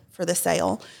the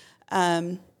sale.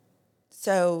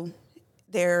 So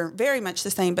they're very much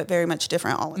the same, but very much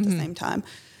different all at the same time.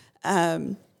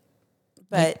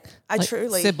 But I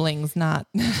truly... Siblings, not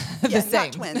the same.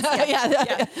 Not twins.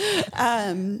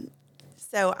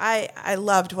 So I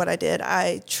loved what I did.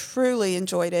 I truly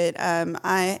enjoyed it.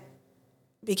 I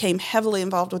became heavily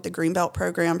involved with the Greenbelt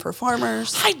program for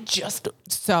farmers.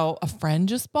 So a friend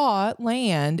just bought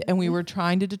land and we were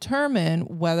trying to determine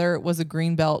whether it was a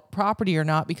Greenbelt property or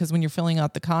not, because when you're filling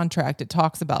out the contract, it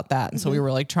talks about that. And so we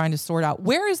were like trying to sort out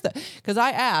because I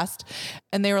asked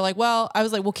and they were like, I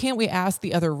was like, well, can't we ask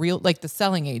the other the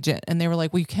selling agent? And they were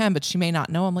like, well, you can, but she may not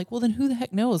know. I'm like, well, then who the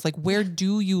heck knows? Like, where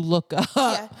do you look up?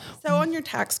 Yeah. So on your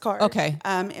tax card. Okay.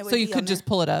 So you could just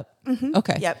pull it up.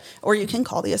 Okay. Yep. Or you can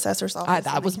call the assessor's office.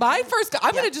 That was my first.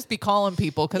 I'm going to just be calling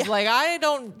people because I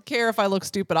don't care if I look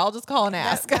stupid. I'll just call and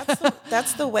ask.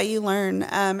 That's the way you learn.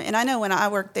 And I know when I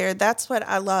worked there, that's what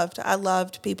I loved. I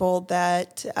loved people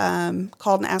that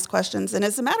called and asked questions. And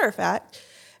as a matter of fact,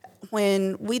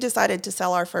 when we decided to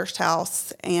sell our first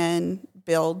house and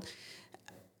build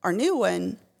our new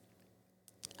one,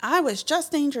 I was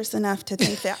just dangerous enough to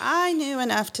think that I knew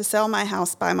enough to sell my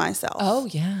house by myself. Oh,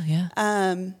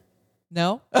 yeah.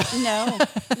 No.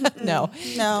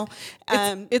 No.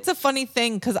 It's a funny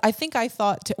thing because I think I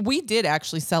thought we did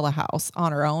actually sell a house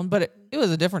on our own, but it was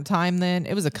a different time then.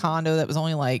 It was a condo that was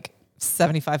only like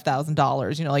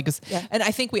 $75,000, and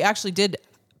I think we actually did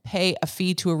pay a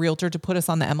fee to a realtor to put us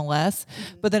on the MLS,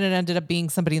 but then it ended up being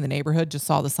somebody in the neighborhood just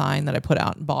saw the sign that I put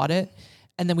out and bought it.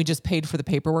 And then we just paid for the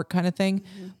paperwork kind of thing.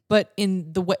 But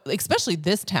in the way, especially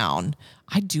this town,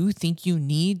 I do think you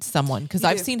need someone because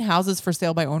I've seen houses for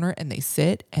sale by owner and they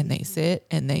sit and they sit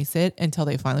and they sit until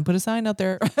they finally put a sign out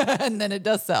there and then it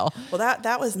does sell. Well,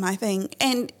 that was my thing.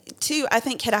 And two, I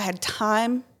think had I had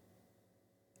time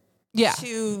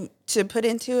to put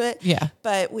into it. Yeah.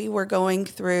 But we were going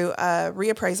through a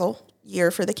reappraisal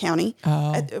year for the county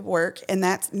at work, and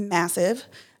that's massive.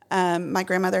 My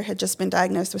grandmother had just been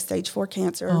diagnosed with stage 4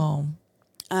 cancer.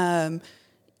 The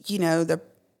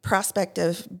prospect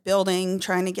of building,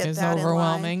 trying to get that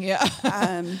overwhelming. In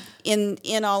line.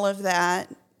 In all of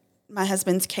that, my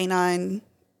husband's canine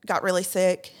got really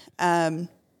sick. And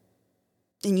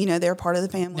they're part of the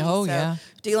family.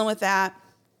 Dealing with that.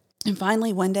 And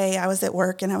finally, one day I was at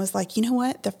work and I was like, you know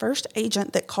what? The first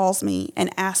agent that calls me and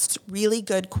asks really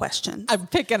good questions, I'm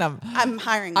picking them. I'm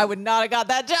hiring them. I would not have got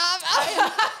that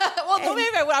job.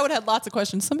 Maybe I would have had lots of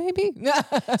questions. So maybe.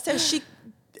 So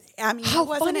how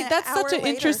funny. That's such an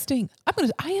interesting.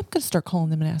 I am gonna start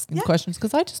calling them and asking questions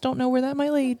because I just don't know where that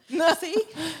might lead. See,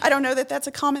 I don't know that that's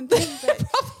a common thing. But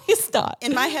it's not.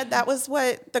 In my head, that was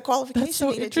what the qualification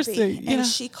needed to be. Yeah. And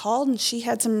she called and she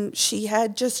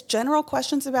had just general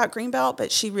questions about Greenbelt,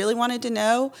 but she really wanted to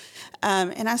know.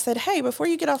 And I said, hey, before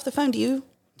you get off the phone, do you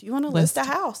want to list a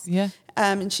house? Yeah.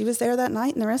 And she was there that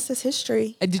night, and the rest is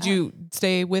history. Did you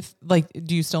stay with, like,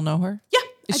 do you still know her? Yeah.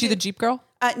 Is she the Jeep girl?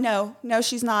 No,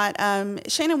 she's not.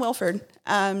 Shannon Wilford.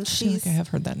 I feel like I have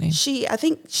heard that name. I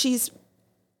think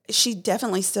she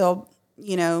definitely still,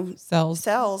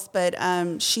 sells,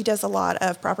 but she does a lot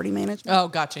of property management. Oh,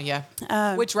 gotcha.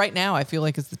 Yeah. Which right now I feel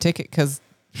like is the ticket because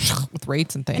with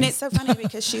rates and things. And it's so funny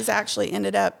because she's actually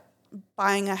ended up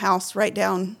buying a house right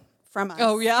down from us.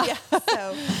 Oh, yeah.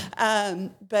 So,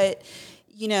 but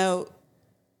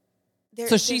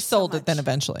so she sold it then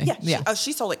eventually. Yeah.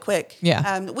 She sold it quick.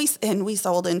 Yeah. We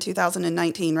sold in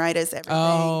 2019, right as everything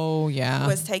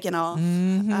was taken off.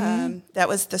 Mm-hmm. That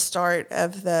was the start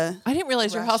of the. I didn't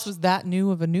realize your house was that new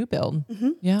of a new build.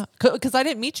 Mm-hmm. Yeah, because I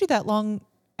didn't meet you that long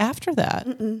after that.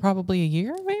 Mm-mm. Probably a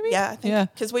year, maybe. Yeah, I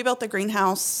think, because we built the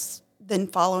greenhouse then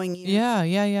following year.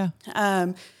 Yeah.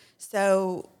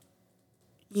 So.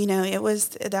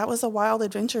 That was a wild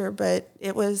adventure, but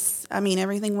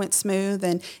everything went smooth,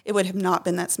 and it would have not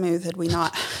been that smooth had we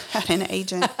not had an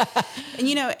agent.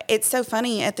 And, it's so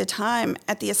funny at the time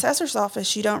at the assessor's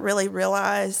office, you don't really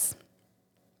realize,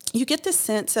 you get this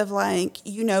sense of like,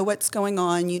 what's going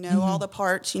on, all the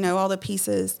parts, all the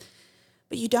pieces,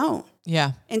 but you don't.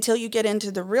 Yeah. Until you get into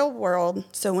the real world.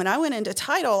 So when I went into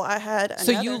title, I had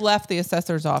So you left the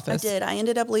assessor's office. I did. I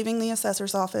ended up leaving the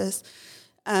assessor's office.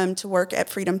 To work at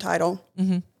Freedom Title,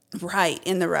 right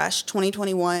in the rush,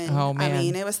 2021. Oh,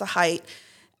 man. It was the height.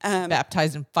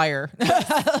 Baptized in fire.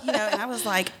 And I was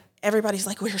like, everybody's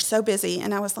like, we're so busy.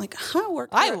 And I was like,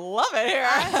 I love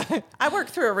it here. I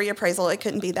worked through a reappraisal. It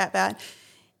couldn't be that bad.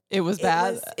 It was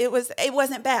bad? It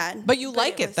wasn't bad. But you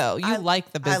like it, though. You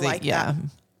like the busy. I like that.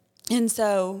 And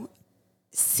so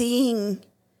seeing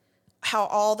how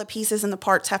all the pieces and the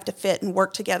parts have to fit and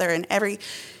work together and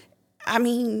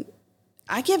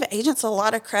I give agents a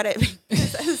lot of credit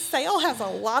because a sale has a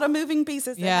lot of moving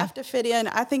pieces that have to fit in.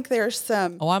 I think there's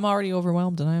some. Oh, I'm already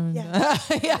overwhelmed, and I'm.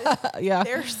 Yeah.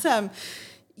 There's some,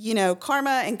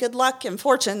 karma and good luck and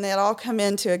fortune that all come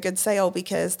into a good sale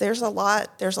because there's a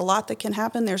lot that can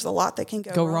happen. There's a lot that can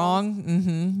go wrong.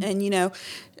 Mm-hmm. And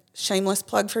shameless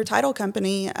plug for a title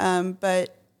company,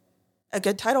 but a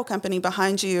good title company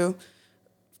behind you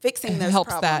fixing those helps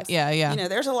problems. That. Yeah.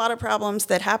 There's a lot of problems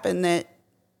that happen that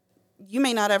you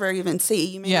may not ever even see,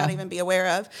 you may not even be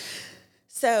aware of.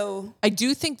 So I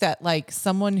do think that like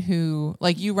someone who,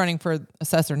 like you running for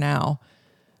assessor now,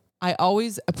 I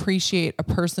always appreciate a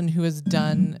person who has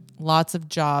done lots of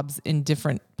jobs in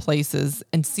different places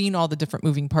and seen all the different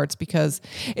moving parts, because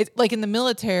it's like in the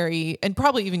military and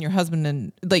probably even your husband,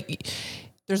 and like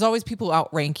there's always people who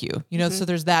outrank you, so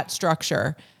there's that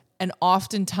structure. And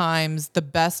oftentimes the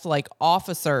best like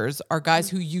officers are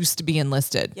guys who used to be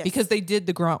enlisted because they did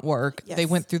the grunt work. Yes. They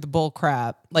went through the bull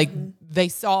crap. Like they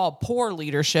saw poor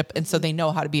leadership. And so they know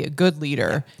how to be a good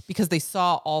leader because they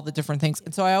saw all the different things.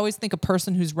 And so I always think a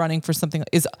person who's running for something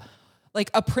is like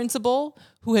a principal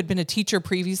who had been a teacher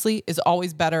previously is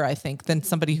always better, I think, than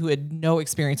somebody who had no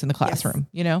experience in the classroom,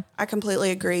 I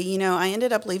completely agree. I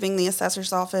ended up leaving the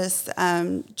assessor's office.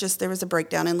 There was a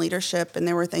breakdown in leadership, and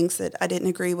there were things that I didn't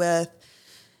agree with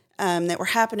that were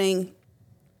happening.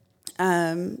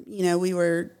 We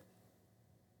were...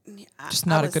 Just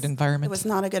not a good environment. It was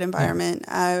not a good environment.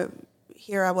 Yeah.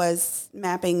 Here I was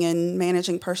mapping and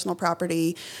managing personal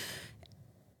property,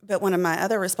 but one of my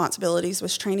other responsibilities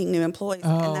was training new employees.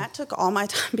 Oh. And that took all my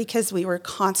time because we were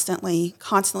constantly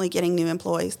getting new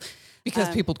employees. Because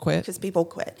people quit. Because people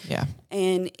quit. Yeah.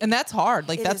 And that's hard.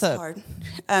 Like that's hard.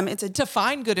 To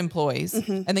find good employees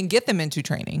and then get them into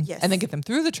training. Yes. And then get them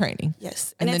through the training.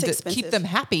 Yes. And then it's to expensive. keep them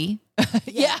happy.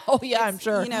 Yeah. Oh yeah, I'm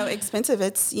sure. Expensive.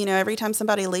 It's, every time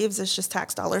somebody leaves, it's just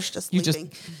tax dollars just leaving. You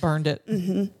just burned it.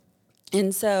 Mm-hmm.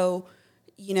 And so,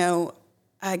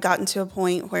 I had gotten to a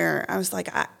point where I was like,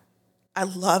 I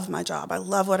love my job. I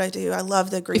love what I do. I love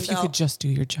the green belt. If you could just do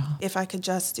your job. If I could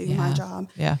just do my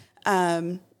job. Yeah.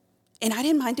 And I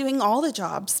didn't mind doing all the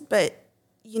jobs, but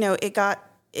it got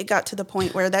to the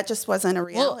point where that just wasn't a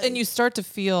reality. Well, and you start to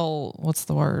feel, what's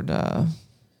the word?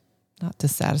 Not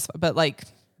dissatisfied, but like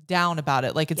down about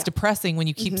it. Like it's depressing when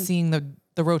you keep seeing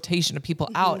the rotation of people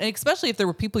out. And especially if there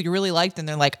were people you really liked and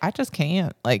they're like, I just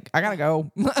can't, like, I gotta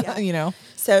go,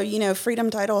 So, Freedom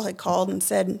Title had called and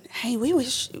said, hey,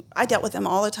 I dealt with them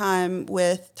all the time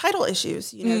with title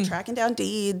issues, tracking down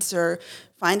deeds or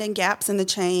finding gaps in the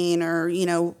chain or,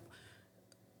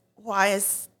 why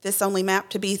is this only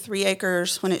mapped to be 3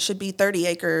 acres when it should be 30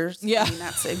 acres. Yeah. I mean,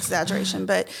 that's an exaggeration,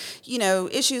 but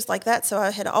issues like that. So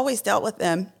I had always dealt with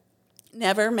them,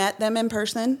 never met them in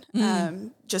person,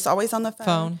 just always on the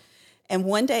phone. And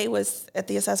one day was at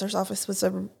the assessor's office was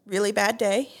a really bad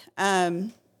day.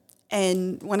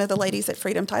 And one of the ladies at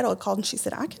Freedom Title had called and she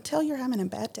said, I can tell you're having a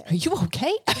bad day. Are you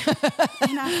okay?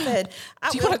 And I said,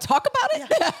 do you want to talk about it?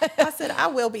 Yeah. I said, I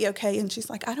will be okay. And she's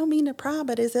like, I don't mean to pry,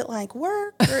 but is it like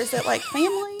work or is it like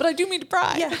family? But I do mean to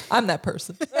pry. Yeah. I'm that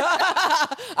person.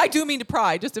 I do mean to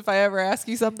pry. Just if I ever ask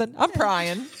you something, I'm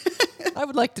prying. I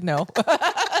would like to know.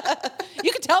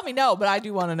 You can tell me no, but I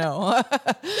do want to know.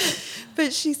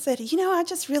 But she said, I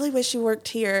just really wish you worked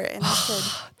here. And I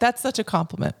said, that's such a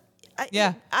compliment.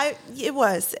 It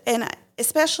was. And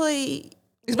especially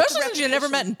since you never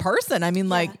met in person. I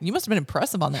mean, you must have been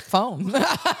impressive on that phone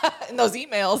and those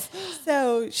emails.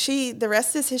 So the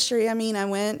rest is history. I mean, I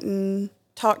went and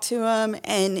talked to him.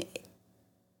 And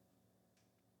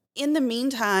in the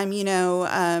meantime,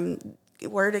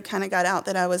 word had kind of got out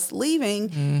that I was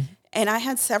leaving. And I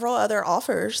had several other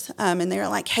offers. And they were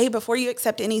like, hey, before you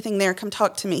accept anything there, come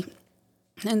talk to me.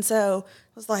 And so I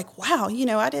was like, wow,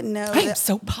 I didn't know. I am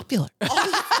so popular. All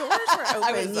these doors were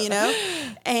open,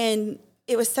 And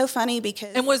it was so funny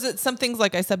because. And was it some things,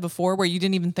 like I said before, where you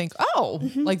didn't even think,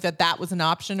 like that was an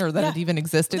option or that it even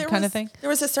existed kind of thing? There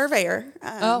was a surveyor.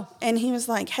 And he was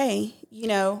like, hey,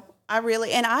 I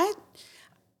really, and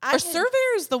Are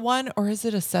surveyors the one, or is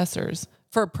it assessors?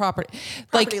 For property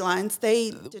lines,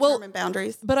 they determine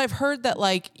boundaries. But I've heard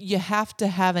that you have to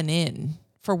have an in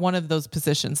for one of those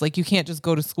positions. You can't just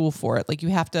go to school for it. You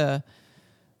have to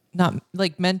not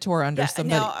mentor under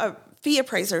somebody. Now, fee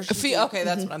appraisers. Okay,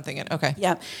 that's what I'm thinking. Okay.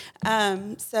 Yeah.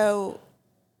 So,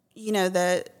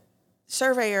 the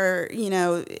surveyor,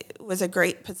 was a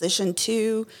great position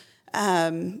too.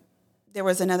 There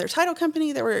was another title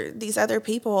company. There were these other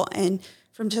people, and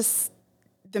from just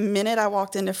the minute I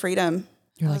walked into Freedom,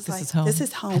 you're like, this is home. This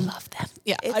is home. I love them.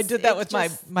 Yeah, I did that with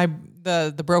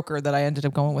the broker that I ended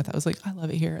up going with. I was like, I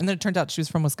love it here. And then it turned out she was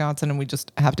from Wisconsin, and we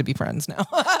just have to be friends now.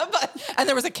 And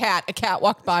there was a cat. A cat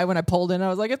walked by when I pulled in. I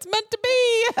was like, it's meant to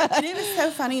be. And it was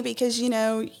so funny because,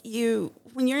 when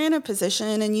you're in a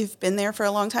position and you've been there for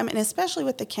a long time, and especially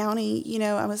with the county,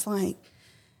 I was like,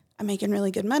 I'm making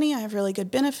really good money. I have really good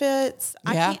benefits.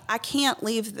 Yeah. I can't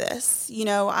leave this.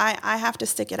 I have to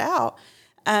stick it out.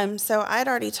 So I'd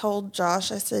already told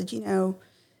Josh, I said, and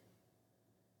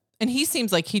he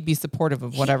seems like he'd be supportive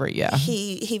of whatever.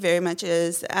 He very much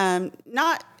is. He's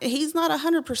not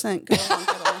 100% go along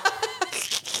at all.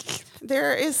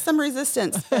 There is some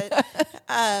resistance, but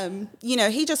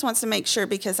he just wants to make sure,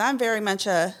 because I'm very much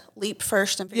a leap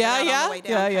first and figure it out on the way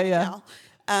down.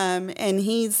 And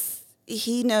he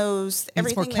knows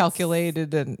everything. It's more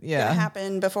calculated and going to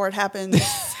happen before it happens,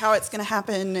 how it's going to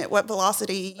happen, at what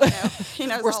velocity, he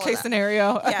knows worst case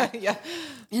scenario. Yeah.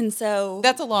 And so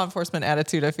that's a law enforcement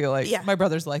attitude. I feel like my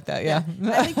brother's like that. Yeah.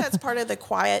 I think that's part of the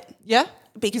quiet. Yeah.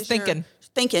 Because you're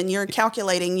thinking, you're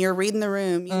calculating, you're reading the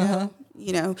room,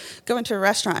 going to a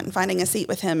restaurant and finding a seat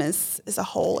with him is a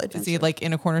whole adventure. Is he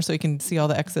in a corner so he can see all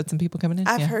the exits and people coming in?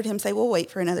 I've heard him say, we'll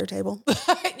wait for another table.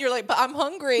 And you're like, but I'm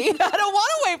hungry. I don't want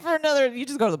to wait for another. You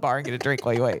just go to the bar and get a drink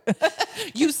while you wait.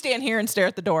 You stand here and stare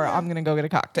at the door. I'm going to go get a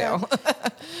cocktail.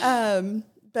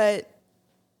 But,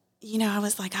 I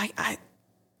was like,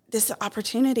 this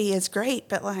opportunity is great,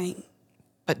 but I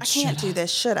can't do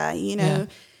this, should I? Yeah.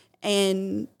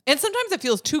 And sometimes it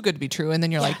feels too good to be true. And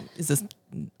then you're like, is this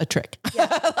a trick? Yeah,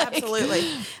 absolutely.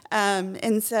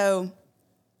 And so,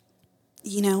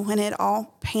 when it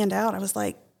all panned out, I was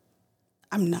like,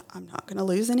 I'm not going to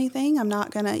lose anything. I'm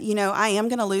not going to, I am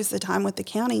going to lose the time with the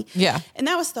county. Yeah. And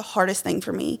that was the hardest thing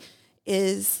for me,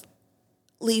 is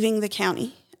leaving the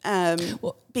county.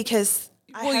 Because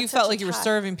you felt like you were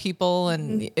serving people,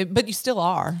 and but you still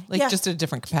are, just in a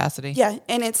different capacity. Yeah,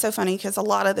 and it's so funny because a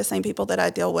lot of the same people that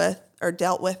I dealt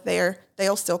with there,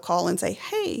 they'll still call and say,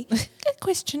 "Hey, good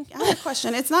question. I have a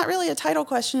question. It's not really a title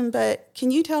question, but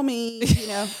can you tell me,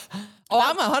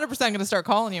 I'm 100% going to start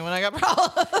calling you when I got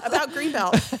problems about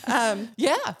Greenbelt.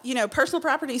 Personal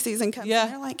property season comes,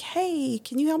 and they're like, "Hey,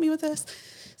 can you help me with this?"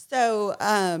 So,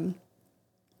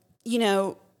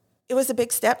 it was a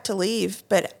big step to leave,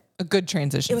 but. A good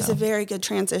transition. It was a very good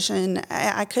transition.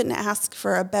 I couldn't ask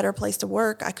for a better place to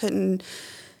work. I couldn't.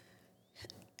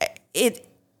 In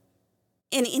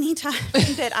any time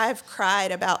that I've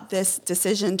cried about this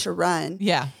decision to run,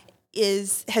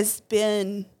 has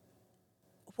been,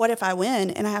 what if I win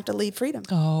and I have to leave Freedom?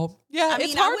 Oh, yeah,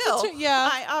 it's hard.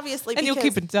 I obviously, and you'll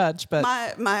keep in touch,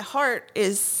 but my heart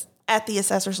is at the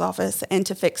assessor's office and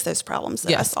to fix those problems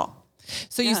that I saw.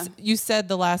 So you said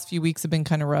the last few weeks have been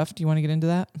kind of rough. Do you want to get into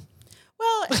that?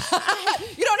 Well,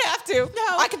 you don't have to.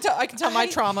 No, I can tell my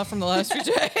trauma from the last few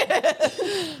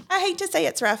days. I hate to say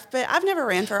it's rough, but I've never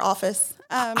ran for office.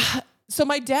 So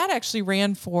my dad actually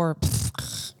ran for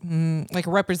like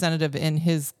a representative in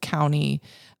his county,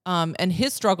 and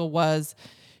his struggle was,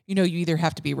 you either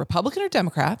have to be Republican or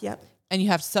Democrat. Yep. And you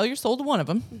have to sell your soul to one of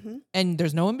them, and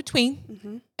there's no in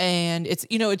between. And it's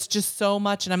it's just so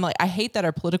much. And I'm like, I hate that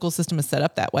our political system is set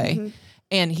up that way.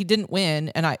 And he didn't win,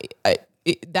 and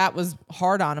that was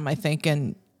hard on him, I think,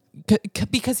 and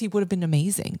because he would have been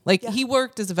amazing. Like he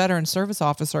worked as a veteran service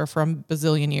officer for a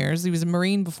bazillion years. He was a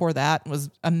Marine before that and was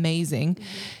amazing.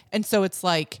 And so it's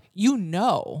like,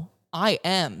 I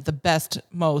am the best,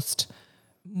 most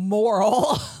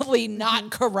morally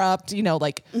not corrupt,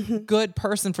 good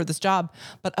person for this job,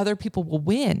 but other people will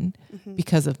win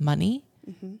because of money,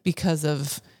 because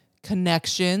of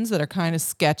connections that are kind of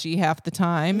sketchy half the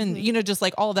time. And, just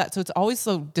like all of that. So it's always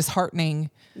so disheartening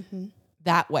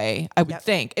that way, I would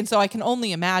think. And so I can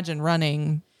only imagine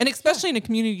running, and especially in a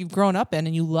community you've grown up in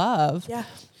and you love. Yeah.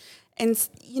 And,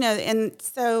 and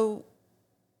so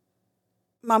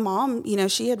my mom,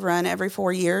 she had run every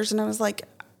 4 years, and I was like,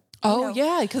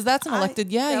 yeah, because that's an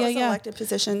elected, an elected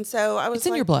position. So I was it's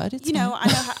in your blood. It's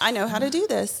I know how to do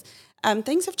this.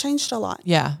 Things have changed a lot.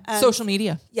 Yeah. Social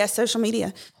media. Yes, social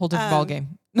media. Whole different ballgame.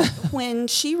 When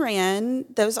she ran,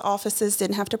 those offices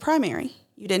didn't have to primary.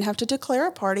 You didn't have to declare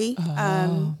a party.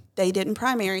 They didn't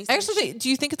primary. So actually, do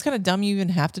you think it's kind of dumb you even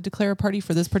have to declare a party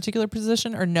for this particular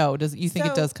position, or no? You think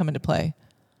it does come into play?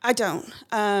 I don't.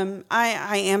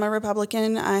 I am a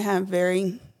Republican. I have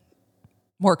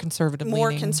more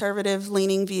conservative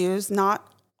leaning views.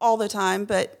 Not all the time,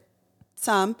 but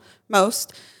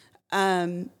most.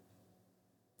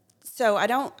 So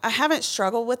I haven't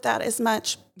struggled with that as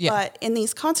much, but in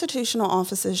these constitutional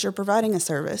offices, you're providing a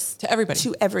service to everybody,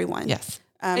 to everyone. Yes.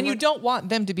 And you don't want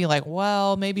them to be like,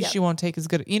 well, maybe she won't take as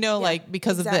good, like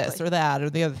because of this or that or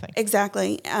the other thing.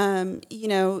 Exactly.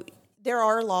 There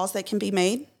are laws that can be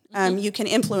made. You can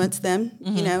influence them,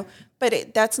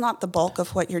 but that's not the bulk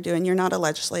of what you're doing. You're not a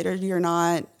legislator. You're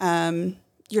not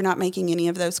making any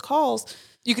of those calls.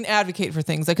 You can advocate for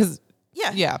things but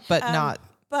not.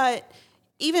 But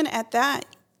even at that,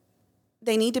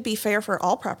 they need to be fair for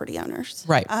all property owners.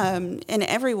 Right. And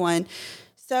everyone.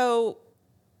 So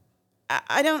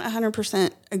I don't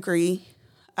 100% agree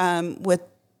with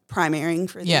primarying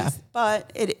for these,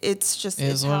 but it's just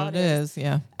is what it is.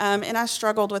 Yeah. And I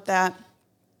struggled with that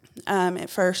at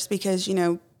first because,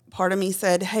 part of me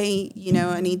said, hey,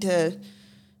 I need to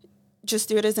just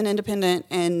do it as an independent.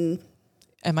 And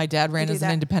my dad ran as an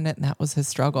independent, and that was his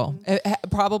struggle.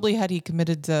 Probably had he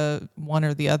committed to one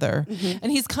or the other.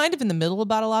 And he's kind of in the middle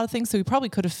about a lot of things, so he probably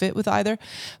could have fit with either.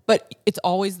 But it's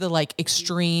always the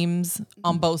extremes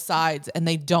on both sides, and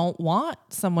they don't want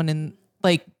someone in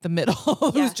the middle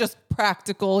who's just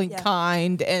practical and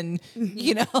kind and,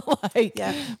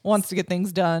 wants to get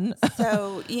things done.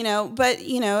 So, but,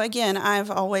 again,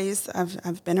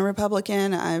 I've been a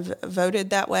Republican. I've voted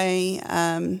that way.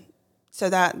 So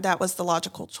that was the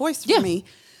logical choice for me.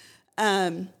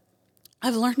 I've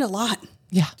learned a lot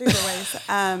through the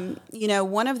ways.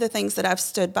 One of the things that I've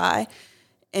stood by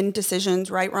in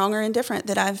decisions, right, wrong, or indifferent,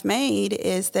 that I've made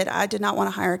is that I did not want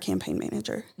to hire a campaign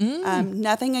manager.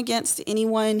 Nothing against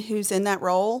anyone who's in that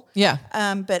role. Yeah.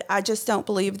 But I just don't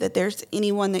believe that there's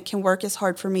anyone that can work as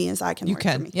hard for me as I can work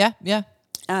for me. Yeah, yeah.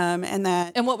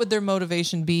 And what would their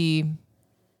motivation be?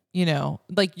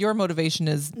 Your motivation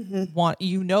is what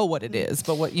it is,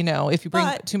 but if you bring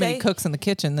too many cooks in the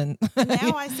kitchen, then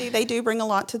now I see they do bring a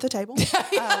lot to the table. It's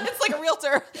like a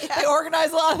realtor. They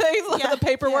organize a lot of things, the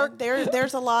paperwork. Yeah,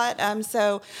 there's a lot.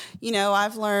 So,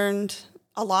 I've learned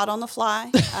a lot on the fly.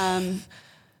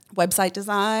 Website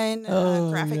design,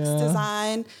 graphics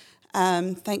design.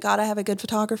 Thank God I have a good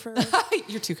photographer.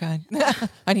 You're too kind.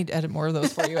 I need to edit more of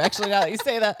those for you. Actually, now that you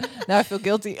say that, now I feel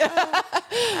guilty.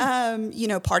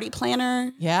 Party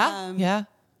planner. Yeah.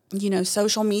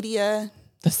 Social media.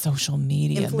 The social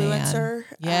media influencer.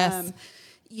 Man.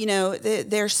 Yes.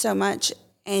 There's so much.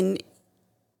 And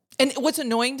what's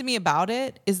annoying to me about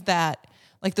it is that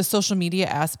the social media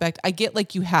aspect, I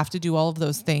get you have to do all of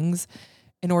those things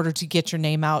in order to get your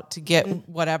name out, to get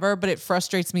whatever. But it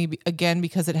frustrates me again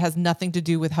because it has nothing to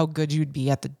do with how good you'd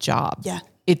be at the job. Yeah.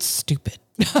 It's stupid.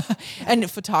 And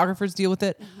photographers deal with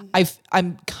it.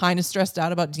 I'm kind of stressed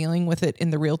out about dealing with it in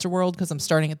the realtor world because I'm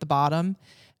starting at the bottom.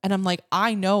 And I'm like,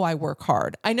 I know I work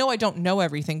hard. I know I don't know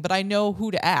everything, but I know who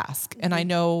to ask. And I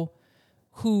know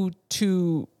who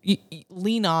to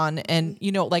lean on. And,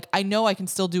 you know, like, I know I can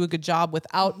still do a good job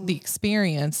without the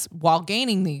experience while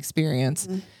gaining the experience,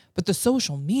 but the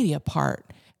social media part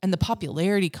and the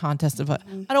popularity contest of it,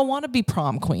 I don't want to be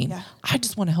prom queen. Yeah. I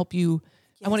just want to help you.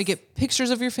 Yes. I want to get pictures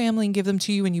of your family and give them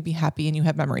to you, and you be happy and you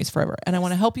have memories forever. And I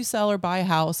want to help you sell or buy a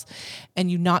house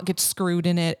and you not get screwed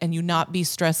in it and you not be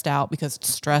stressed out because it's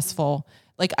stressful.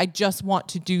 Like, I just want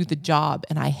to do the job,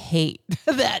 and I hate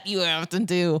that you have to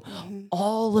do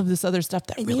all of this other stuff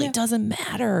that really doesn't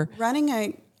matter. Running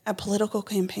a political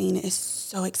campaign is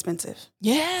so expensive.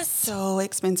 Yes. So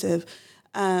expensive.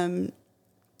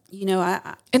 You know,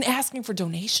 and asking for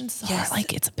donations,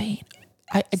 like, it's a pain.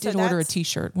 I did order a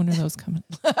T-shirt. When are those coming?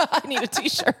 I need a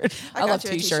T-shirt. I love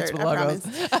T-shirts with logos.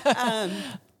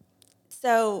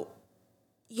 So,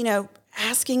 you know,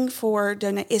 asking for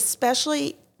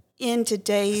especially in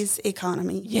today's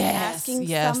economy, asking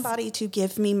somebody to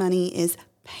give me money is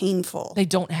painful. They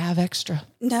don't have extra.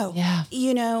 No. Yeah.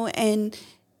 You know, and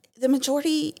the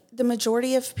majority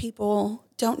of people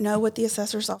don't know what the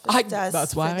assessor's office does.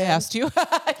 That's why I asked you.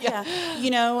 Yeah.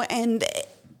 You know, and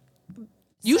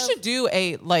you should do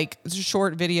a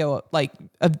short video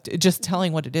of just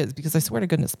telling what it is, because I swear to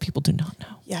goodness, people do not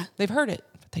know. Yeah. They've heard it,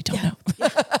 but they don't know.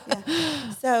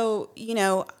 Yeah. So, you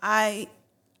know,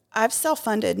 I've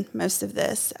self-funded most of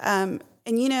this. And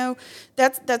you know,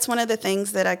 that's one of the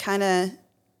things that I kind of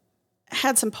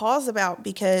had some pause about,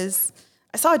 because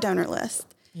I saw a donor list.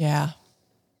 Yeah.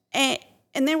 And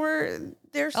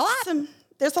there's a lot.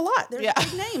 There's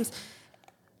big names.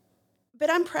 But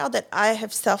I'm proud that I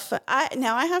have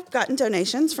now I have gotten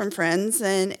donations from friends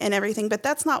and everything, but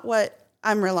that's not what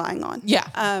I'm relying on. Yeah.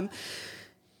 And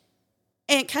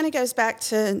it kind of goes back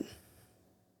to,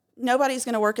 nobody's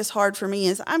going to work as hard for me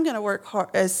as I'm going to work hard,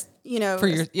 as, you know, for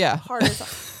your, hard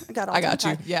as I got all I got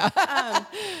you. Yeah.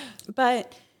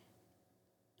 But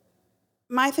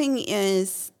my thing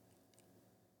is,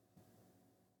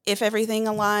 if everything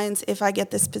aligns, if I get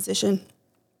this position,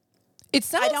 it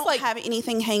sounds I don't have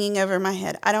anything hanging over my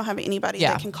head. I don't have anybody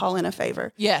that can call in a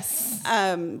favor. Yes.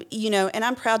 You know, and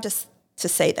I'm proud to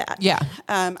say that. Yeah.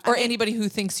 Or anybody who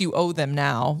thinks you owe them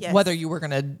now, whether you were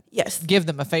going to give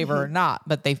them a favor or not,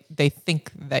 but they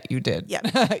think that you did. Yeah.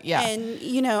 Yeah. And,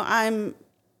 you know, I'm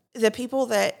the people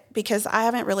that, because I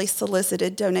haven't really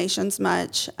solicited donations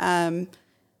much, the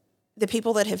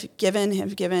people that have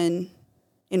given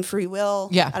in free will,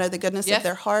 out of the goodness of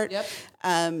their heart. Yep.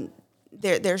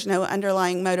 There's no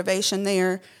underlying motivation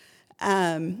there.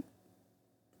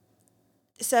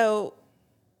 So,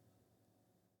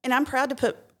 and I'm proud to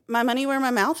put my money where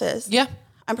my mouth is. Yeah.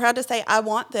 I'm proud to say, I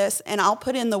want this, and I'll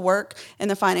put in the work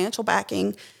and the financial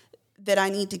backing that I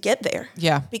need to get there.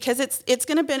 Yeah. Because it's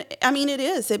going to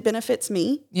it benefits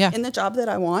me in the job that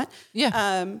I want.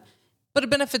 Yeah. But it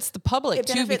benefits the public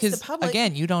too, because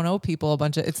again, you don't owe people a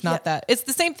bunch of, it's not that, it's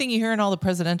the same thing you hear in all the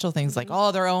presidential things, like,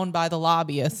 oh, they're owned by the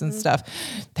lobbyists and stuff.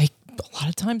 They a lot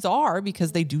of times are,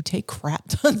 because they do take crap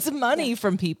tons of money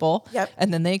from people,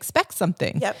 and then they expect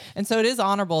something. And so it is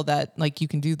honorable that, like, you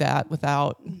can do that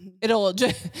without,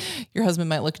 your husband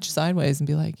might look at you sideways and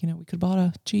be like, you know, we could have bought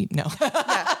a Jeep. No.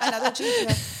 Another Jeep.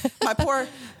 My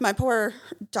poor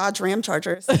Dodge Ram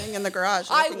Charger is sitting in the garage.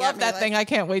 I love that thing. I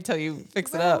can't wait till you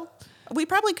fix it up. We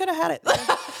probably could have had it.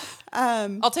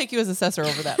 I'll take you as assessor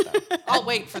over that, though. I'll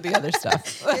wait for the other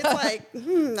stuff. It's like,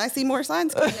 I see more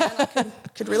signs coming in. I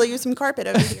could really use some carpet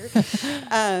over here.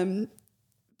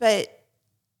 But,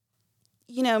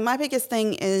 you know, my biggest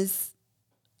thing is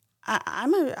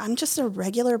I'm just a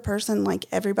regular person like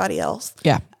everybody else.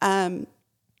 Yeah. How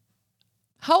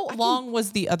long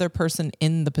was the other person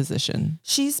in the position?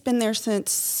 She's been there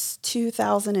since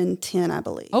 2010, I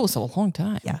believe. Oh, so a long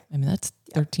time. Yeah. I mean, that's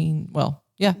 13. Well,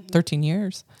 13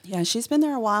 years. Yeah, she's been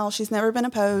there a while. She's never been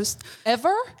opposed.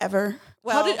 Ever?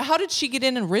 Well, how did she get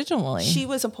in originally? She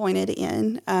was appointed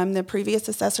in. The previous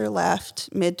assessor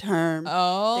left midterm.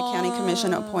 Oh. The county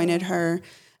commission appointed her.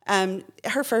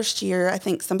 Her first year, I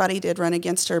think somebody did run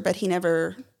against her, but he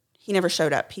never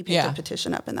showed up. He picked a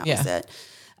petition up, and that was it.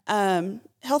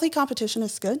 Healthy competition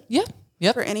is good. Yeah.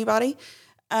 Yep. For anybody.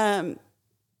 But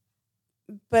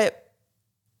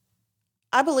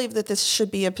I believe that this should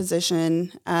be a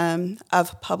position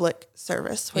of public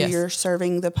service where you're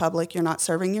serving the public. You're not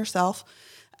serving yourself.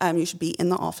 You should be in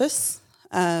the office.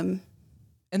 And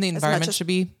the environment should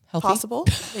be healthy. Possible.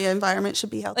 The environment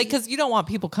should be healthy. Like, because you don't want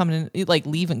people coming in, like,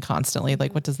 leaving constantly.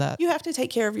 Like, what does that? You have to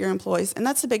take care of your employees. And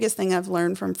that's the biggest thing I've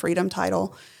learned from Freedom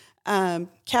Title.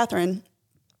 Catherine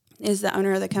is the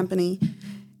owner of the company.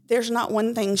 There's not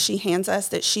one thing she hands us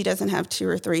that she doesn't have 2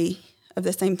 or 3 of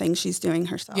the same thing she's doing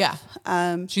herself. Yeah.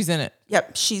 She's in it.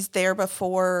 Yep. She's there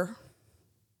before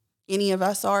any of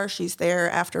us are. She's there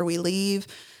after we leave.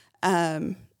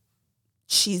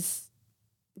 She's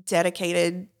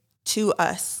dedicated to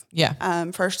us.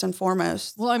 Yeah. First and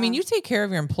foremost. Well, I mean, you take care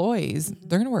of your employees.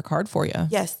 They're going to work hard for you.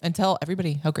 Yes. And tell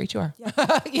everybody how great you are.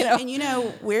 Yeah.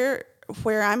 And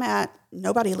where I'm at,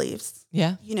 nobody leaves.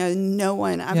 Yeah. No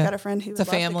one. I've got a friend who it's a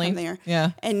family to come there.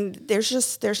 Yeah. And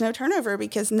there's no turnover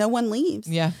because no one leaves.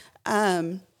 Yeah.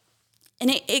 And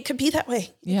it could be that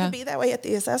way. It Yeah. could be that way at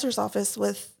the assessor's office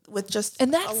with just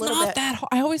and that's a little not bit. that hard.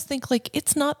 I always think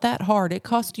it's not that hard. It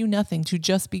costs you nothing to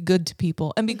just be good to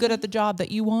people and be good at the job that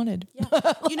you wanted.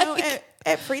 Yeah.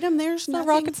 At Freedom, there's not nothing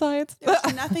rocket science.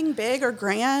 There's nothing big or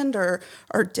grand or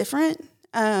different.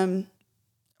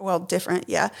 Different.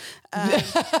 Yeah.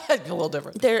 A little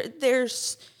different.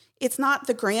 It's not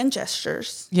the grand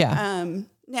gestures. Yeah.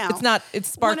 Now it's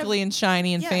sparkly and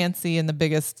shiny and fancy and the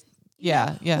biggest.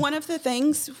 Yeah. One of the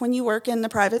things when you work in the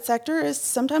private sector is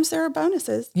sometimes there are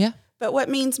bonuses. Yeah. But what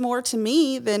means more to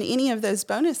me than any of those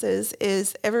bonuses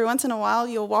is every once in a while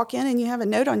you'll walk in and you have a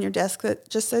note on your desk that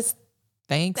just says,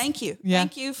 thanks. Thank you. Yeah.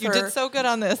 Thank you for. You did so good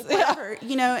on this. Whatever,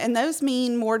 and those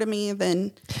mean more to me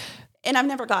than, and I've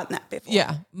never gotten that before.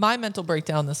 Yeah. My mental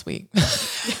breakdown this week,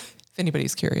 if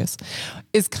anybody's curious,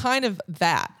 is kind of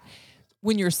that.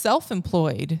 When you're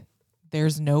self-employed,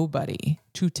 there's nobody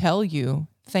to tell you,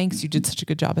 thanks, you did such a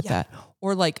good job at that.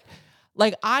 Or like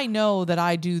I know that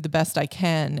I do the best I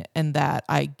can and that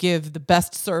I give the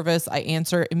best service. I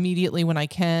answer immediately when I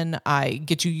can. I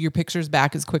get you your pictures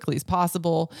back as quickly as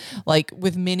possible. Like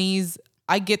with minis,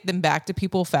 I get them back to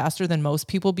people faster than most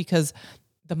people because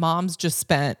the moms just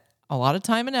spent a lot of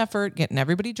time and effort getting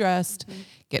everybody dressed,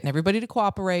 getting everybody to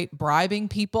cooperate, bribing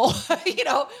people,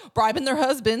 bribing their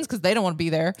husbands because they don't want to be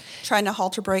there. Trying to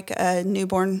halter break a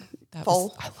newborn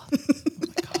foal. I love it. Oh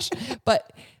my gosh.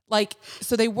 But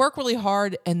so they work really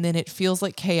hard and then it feels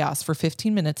like chaos for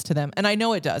 15 minutes to them. And I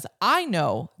know it does. I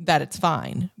know that it's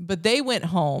fine, but they went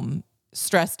home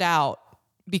stressed out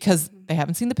because they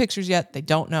haven't seen the pictures yet. They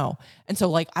don't know. And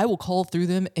so I will call through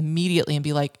them immediately and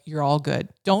be like, you're all good.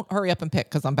 Don't hurry up and pick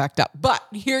because I'm backed up. But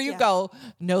here you go.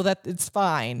 Know that it's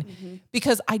fine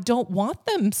because I don't want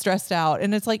them stressed out.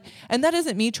 And it's and that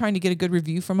isn't me trying to get a good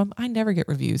review from them. I never get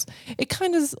reviews. It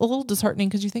kind of is a little disheartening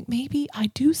because you think maybe I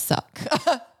do suck.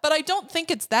 But I don't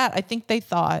think it's that. I think they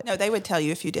thought. No, they would tell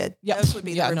you if you did. Yeah. Those would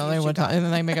be the no, they would tell. And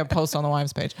then they make a post on the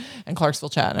Wives page and Clarksville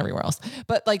chat and everywhere else.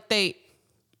 But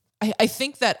I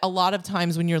think that a lot of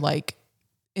times when you're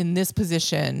in this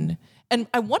position, and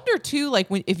I wonder too,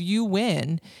 if you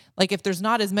win, if there's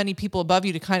not as many people above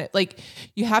you to kind of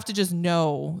you have to just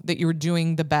know that you're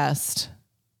doing the best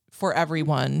for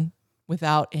everyone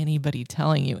without anybody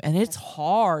telling you. And it's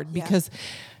hard because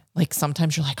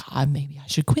sometimes you're maybe I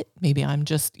should quit. Maybe I'm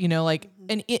just,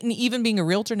 and even being a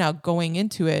realtor now going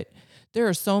into it, there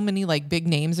are so many big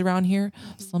names around here,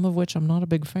 some of which I'm not a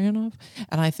big fan of.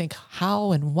 And I think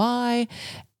how and why.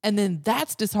 And then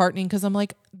that's disheartening because I'm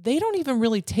they don't even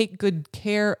really take good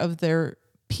care of their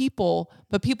people,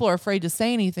 but people are afraid to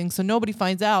say anything. So nobody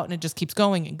finds out and it just keeps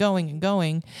going and going and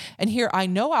going. And here I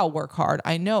know I'll work hard.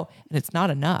 I know. And it's not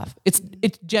enough. It's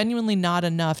genuinely not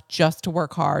enough just to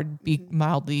work hard, be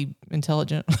mildly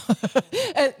intelligent.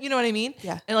 And you know what I mean?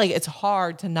 Yeah. And it's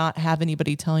hard to not have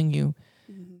anybody telling you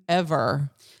ever.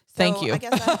 Thank you. I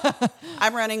guess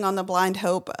I'm running on the blind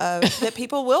hope of that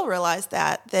people will realize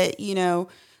that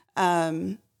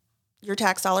your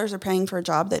tax dollars are paying for a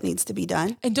job that needs to be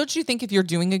done. And don't you think if you're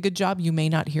doing a good job, you may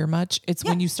not hear much? It's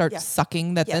when you start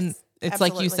sucking that then it's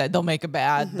absolutely. like you said, they'll make a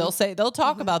bad, they'll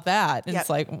talk about that. And it's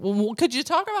well, could you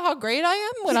talk about how great I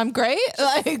am when I'm great?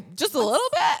 Just a little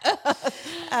bit.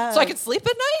 So I can sleep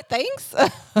at night. Thanks.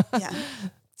 Yeah.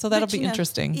 So that'll be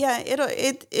interesting. Yeah,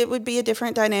 it would be a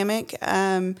different dynamic.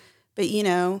 But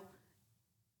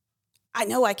I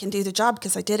know I can do the job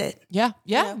because I did it. Yeah.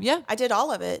 I did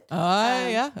all of it.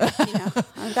 Yeah.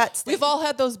 I've got We've all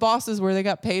had those bosses where they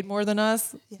got paid more than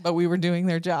us, but we were doing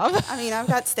their job. I mean, I've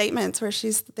got statements where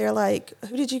they're like,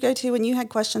 who did you go to when you had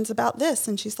questions about this?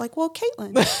 And she's like, well,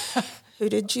 Caitlin. Who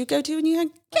did you go to when you had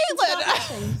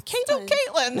Caitlin? Caitlin.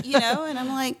 Caitlin. And I'm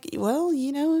like, well,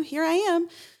 here I am.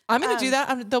 I'm going to do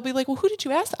that. They'll be like, well, who did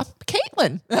you ask?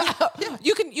 Caitlin.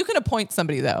 You can appoint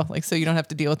somebody though. So you don't have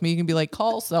to deal with me. You can be like,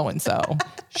 call so-and-so.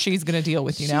 She's going to deal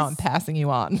with you now. I'm passing you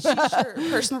on. She's your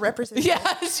personal representative.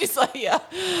 Yeah. She's like, yeah.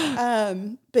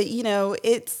 But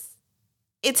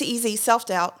it's easy.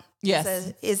 Self-doubt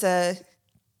is a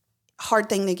hard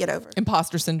thing to get over.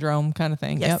 Imposter syndrome kind of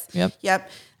thing. Yes. Yep.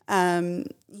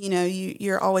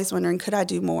 You're always wondering, could I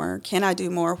do more? Can I do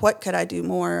more? What could I do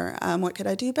more? What could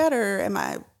I do better? Am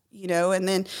I, and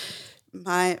then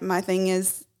my thing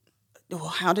is well,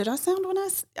 how did I sound when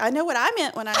I know what I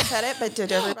meant when I said it, but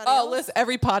did everybody else? Listen,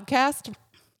 every podcast,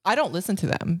 I don't listen to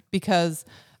them because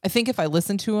I think if I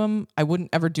listened to them, I wouldn't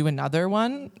ever do another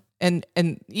one. And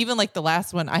even like the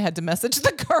last one, I had to message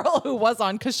the girl who was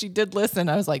on because she did listen.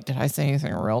 I was like, did I say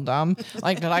anything real dumb?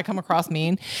 Like, did I come across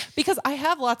mean? Because I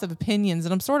have lots of opinions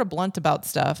and I'm sort of blunt about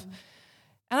stuff.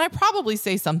 And I probably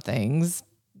say some things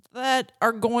that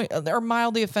are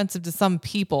mildly offensive to some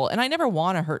people. And I never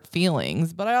want to hurt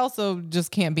feelings, but I also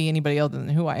just can't be anybody other than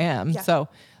who I am. Yeah. So,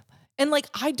 and like,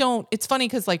 it's funny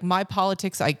because like my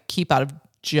politics, I keep out of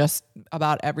just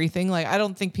about everything. Like, I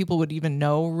don't think people would even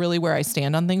know really where I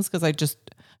stand on things. Cause I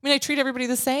treat everybody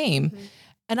the same. Mm-hmm.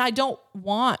 And I don't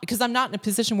want, because I'm not in a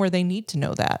position where they need to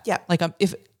know that. Yeah. Like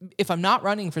if I'm not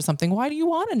running for something, why do you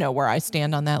want to know where I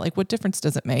stand on that? Like, what difference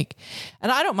does it make?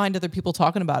 And I don't mind other people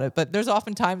talking about it, but there's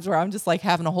often times where I'm just like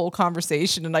having a whole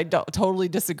conversation and I don't totally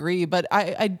disagree, but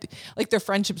I like their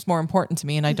friendship's more important to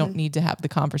me and I don't need to have the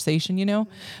conversation, you know?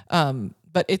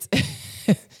 But it's,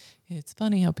 it's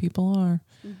funny how people are.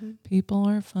 Mm-hmm. People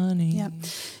are funny. Yeah.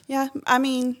 Yeah. I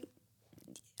mean,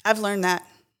 I've learned that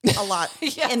a lot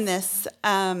in this,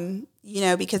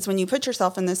 because when you put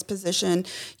yourself in this position,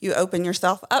 you open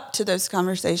yourself up to those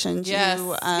conversations.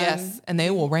 Yes. And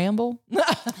they will ramble.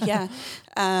 Yeah.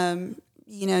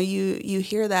 You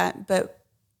hear that, but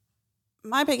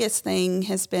my biggest thing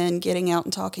has been getting out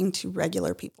and talking to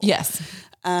regular people. Yes.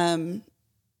 And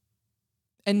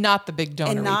not the big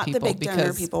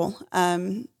donor people.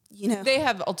 They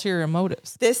have ulterior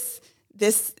motives. This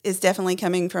is definitely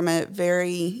coming from a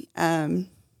very,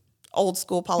 old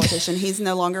school politician. He's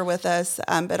no longer with us.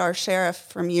 But our sheriff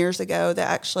from years ago that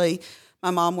actually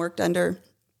my mom worked under,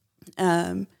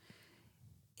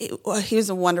 he was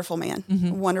a wonderful man,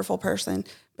 a wonderful person.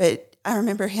 But I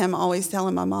remember him always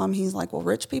telling my mom, he's like, well,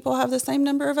 rich people have the same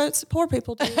number of votes that poor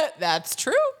people do. That's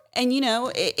true. And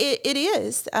it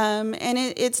is. And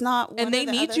it's not one and they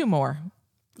need you more.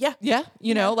 Yeah. Yeah.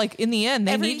 Like in the end,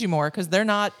 they need you more because they're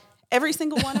not. Every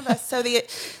single one of us. So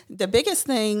the biggest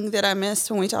thing that I missed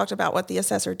when we talked about what the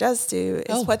assessor does do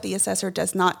is what the assessor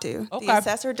does not do. Okay. The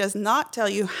assessor does not tell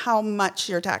you how much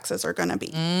your taxes are going to be.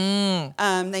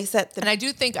 They set and I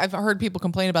do think I've heard people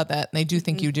complain about that, and they do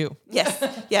think you do.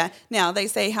 Yes. Yeah. Now they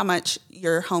say how much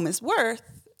your home is worth,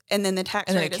 and then the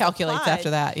tax rate is applied. And then it calculates after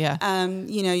that. Yeah.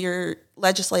 Your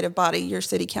legislative body, your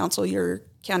city council, your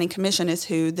county commission is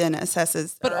who then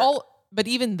assesses. But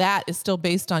even that is still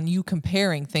based on you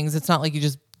comparing things. It's not like you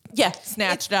just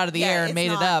snatched it out of the air and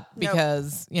made it up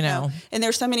because, No. And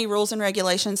there's so many rules and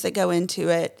regulations that go into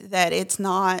it that it's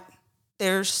not,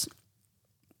 it'd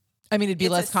be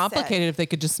less complicated if they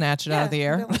could just snatch it out of the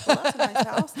air. Like, well, that's a nice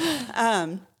house.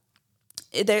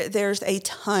 There's a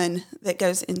ton that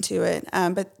goes into it.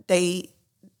 But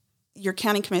your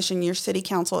county commission, your city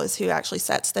council is who actually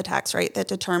sets the tax rate that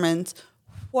determines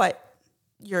what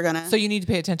you're going to. So you need to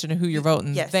pay attention to who you're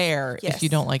voting if you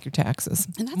don't like your taxes.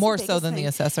 More so than the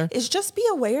assessor. Is just be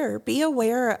aware. Be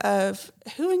aware of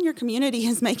who in your community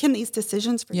is making these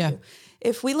decisions for you.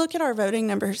 If we look at our voting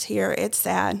numbers here, it's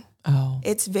sad. Oh.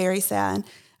 It's very sad.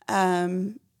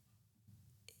 The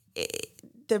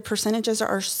percentages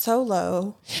are so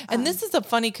low. And this is a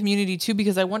funny community too,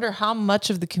 because I wonder how much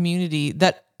of the community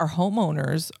that are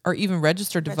homeowners are even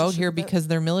registered to vote here because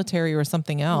they're military or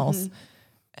something else. Mm-hmm.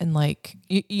 And like,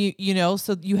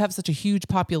 so you have such a huge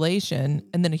population,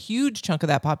 and then a huge chunk of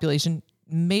that population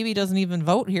maybe doesn't even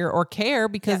vote here or care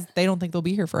because they don't think they'll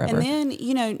be here forever. And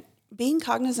then, being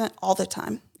cognizant all the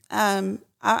time.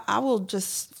 I will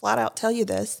just flat out tell you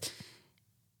this.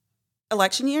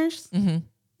 Election years,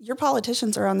 your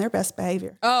politicians are on their best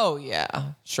behavior. Oh,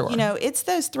 yeah, sure. It's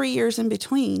those 3 years in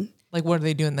between. Like, what are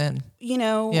they doing then?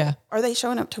 Are they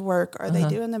showing up to work? Are they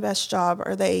doing the best job?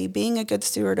 Are they being a good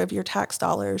steward of your tax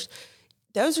dollars?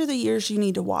 Those are the years you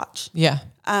need to watch. Yeah.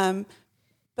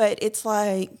 But it's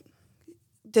like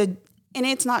and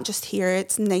it's not just here,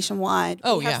 it's nationwide.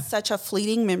 Oh, we have such a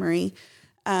fleeting memory.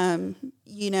 What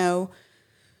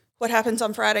happens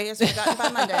on Friday is forgotten by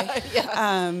Monday.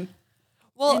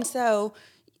 And so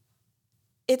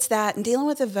it's that, and dealing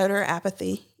with the voter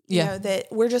apathy. That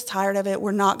we're just tired of it.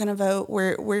 We're not going to vote.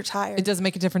 We're tired. It doesn't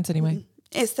make a difference anyway.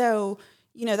 And so,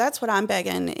 that's what I'm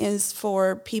begging is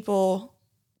for people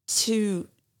to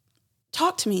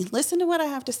talk to me, listen to what I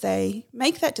have to say,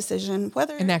 make that decision,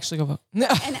 and actually go vote.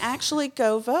 And actually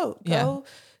go vote.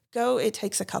 Go. It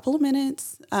takes a couple of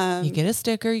minutes. You get a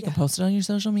sticker. You can post it on your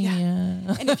social media.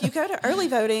 Yeah. And if you go to early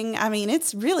voting,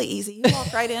 it's really easy. You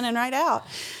walk right in and right out.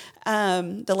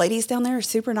 The ladies down there are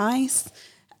super nice.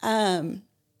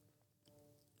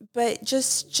 But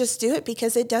just do it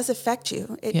because it does affect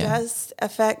you. It does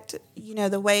affect,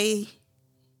 the way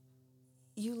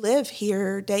you live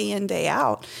here day in, day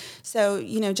out. So,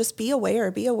 just be aware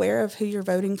of who you're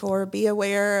voting for, be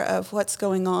aware of what's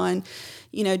going on.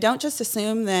 Don't just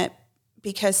assume that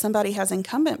because somebody has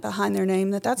incumbent behind their name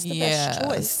that's the best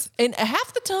choice. And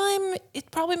half the time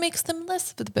it probably makes them less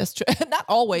of the best choice. Not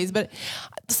always, but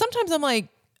sometimes I'm like,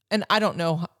 and I don't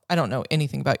know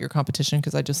anything about your competition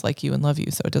because I just like you and love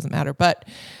you, so it doesn't matter. But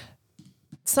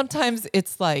sometimes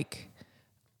it's like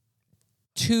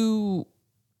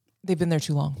they've been there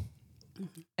too long,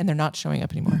 mm-hmm. and they're not showing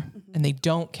up anymore, mm-hmm. and they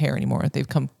don't care anymore. They've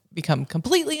become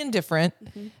completely indifferent,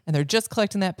 mm-hmm. and they're just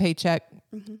collecting that paycheck,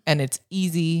 mm-hmm. and it's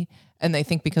easy. And they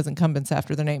think because incumbents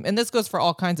after their name. And this goes for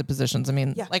all kinds of positions. I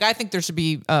mean, I think there should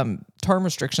be term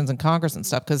restrictions in Congress and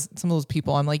stuff because some of those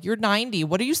people, I'm like, you're 90.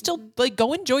 What are you still, like,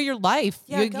 go enjoy your life.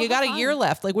 Yeah, you got a year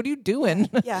left. Like, what are you doing?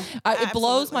 Yeah, it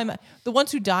blows my mind. The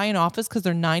ones who die in office because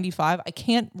they're 95, I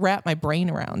can't wrap my brain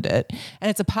around it.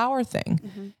 And it's a power thing,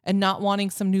 mm-hmm. and not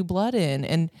wanting some new blood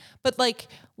in. But like,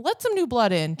 let some new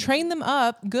blood in, train them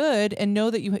up good, and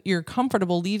know that you're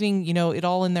comfortable leaving, it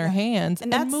all in their hands,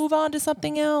 and move on to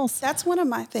something else. That's one of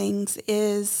my things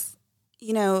is,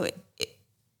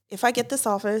 if I get this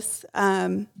office,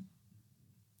 I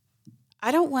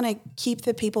don't want to keep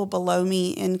the people below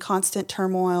me in constant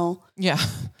turmoil. Yeah.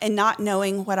 And not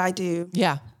knowing what I do.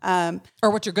 Yeah. Or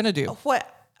what you're going to do. What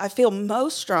I feel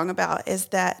most strong about is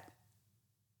that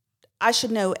I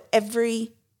should know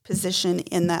every position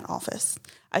in that office.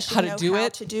 I should know how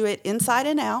to do it inside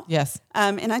and out. Yes.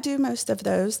 And I do most of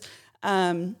those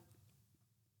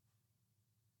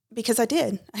because I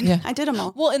did. I did them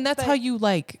all. Well, and that's how you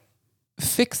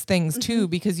fix things too,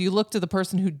 mm-hmm. because you look to the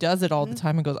person who does it all mm-hmm. the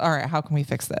time and goes, all right, how can we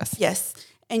fix this? Yes.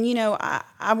 And,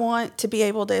 I want to be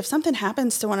able to, if something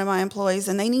happens to one of my employees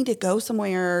and they need to go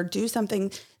somewhere or do something,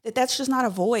 that's just not a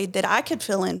void that I could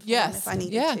fill in for them if I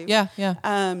needed to.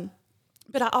 Yeah.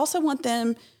 But I also want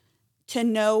them to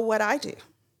know what I do.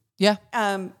 Yeah.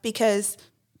 Because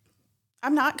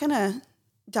I'm not going to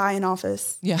die in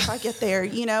office if I get there.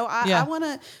 I want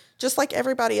to, just like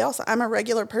everybody else, I'm a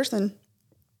regular person.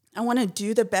 I want to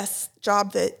do the best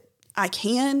job that I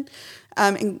can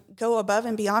and go above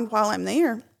and beyond while I'm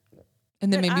there.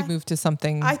 And then maybe move to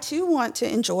something. I too want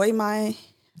to enjoy my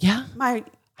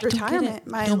retirement,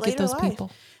 my later life.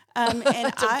 People. And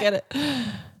I don't get it.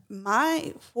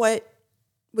 What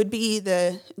would be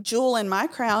the jewel in my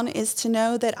crown is to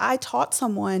know that I taught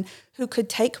someone who could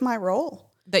take my role.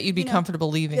 That you'd be comfortable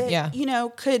leaving.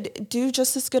 That, could do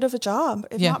just as good of a job,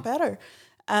 if not better.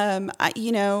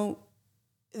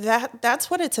 That's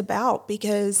what it's about,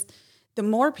 because the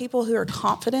more people who are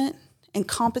confident and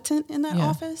competent in that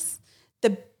office,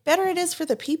 the better it is for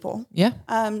the people. Yeah.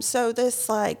 So this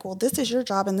this is your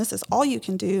job and this is all you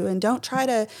can do, and don't try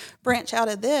to branch out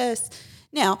of this.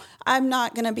 Now, I'm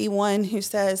not going to be one who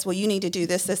says, well, you need to do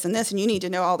this, this, and this, and you need to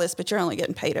know all this, but you're only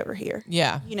getting paid over here.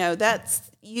 Yeah. That's,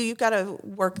 you've got to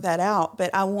work that out.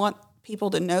 But I want people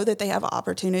to know that they have an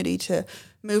opportunity to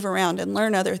move around and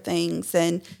learn other things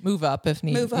and move up if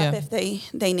needed. Move up if they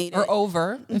need it. Or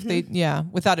over if they,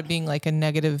 without it being like a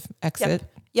negative exit.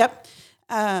 Yep.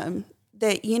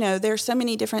 That, there's so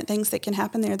many different things that can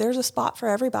happen there. There's a spot for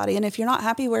everybody. And if you're not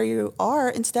happy where you are,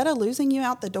 instead of losing you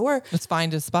out the door, let's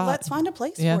find a spot. Let's find a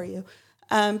place for you.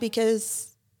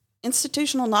 Because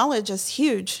institutional knowledge is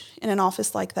huge in an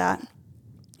office like that.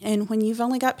 And when you've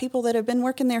only got people that have been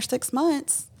working there 6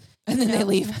 months, and then they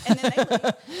leave.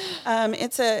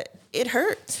 It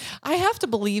hurts. I have to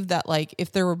believe that,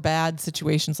 if there were bad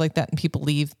situations like that and people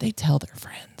leave, they tell their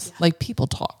friends. Yeah. People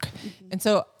talk. Mm-hmm. And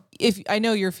so if I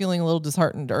know you're feeling a little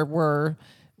disheartened or were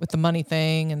with the money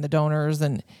thing and the donors,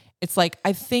 and it's I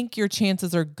think your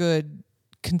chances are good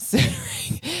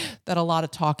considering that a lot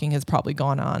of talking has probably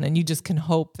gone on, and you just can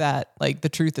hope that the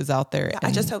truth is out there. Yeah,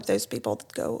 I just hope those people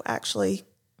go actually.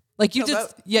 You did.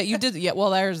 Vote. Yeah, you did. Yeah.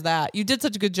 Well, there's that. You did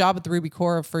such a good job at the Ruby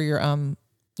Cora for your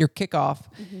kickoff.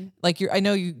 Mm-hmm. I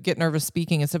know you get nervous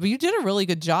speaking and stuff, but you did a really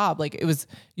good job.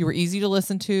 You were easy to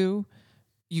listen to.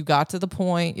 You got to the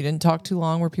point. You didn't talk too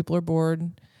long where people are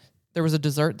bored. There was a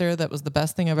dessert there that was the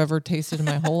best thing I've ever tasted in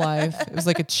my whole life. It was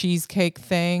like a cheesecake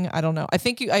thing. I don't know. I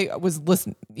think I was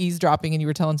eavesdropping and you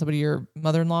were telling somebody your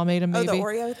mother-in-law made them. Maybe. Oh, the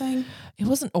Oreo thing? It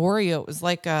wasn't Oreo. It was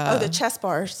the chess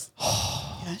bars.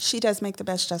 Yeah, she does make the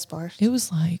best chess bars. It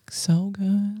was so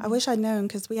good. I wish I'd known,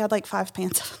 because we had 5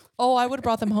 pans of them. Oh, I would have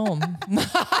brought them home.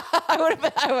 I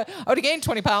would have gained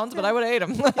 20 pounds, but I would have ate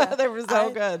them. Yeah, they were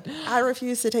so good. I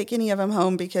refuse to take any of them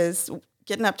home because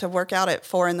getting up to work out at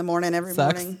 4 a.m. every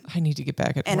Sucks. morning. I need to get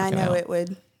back at and I know out. it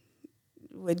would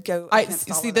would go.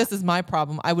 This is my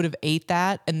problem. I would have ate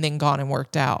that and then gone and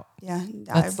worked out. Yeah,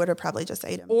 I would have probably just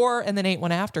ate them. And then ate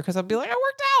one after because I'd be like, I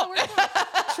worked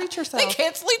out. Treat yourself. They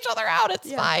cancel each other out.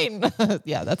 It's fine.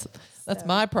 Yeah, that's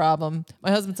my problem.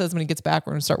 My husband says when he gets back,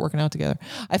 we're going to start working out together.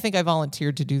 I think I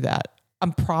volunteered to do that.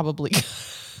 I'm probably,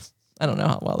 I don't know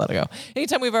how well that'll go.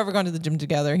 Anytime we've ever gone to the gym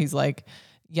together, he's like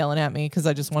yelling at me because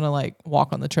I just want to like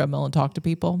walk on the treadmill and talk to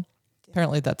people.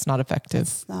 Apparently that's not effective.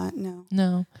 It's not, no.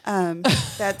 No.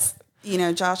 That's,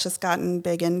 Josh has gotten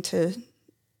big into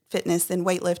fitness and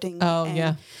weightlifting. Oh,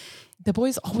 yeah. The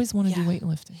boys always want to do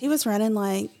weightlifting. He was running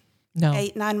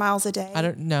 8-9 miles a day. I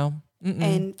don't know.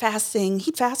 And fasting.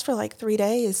 He'd fast for 3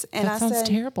 days. And that sounds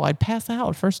terrible. I'd pass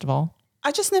out, first of all.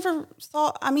 I just never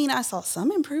saw, I saw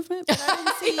some improvement, but I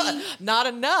didn't see. Not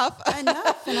enough. And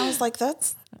I was like,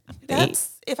 that's,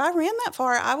 if I ran that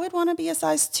far, I would want to be a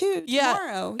size 2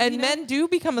 tomorrow. And men do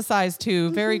become a size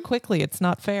 2 very quickly. It's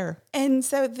not fair. And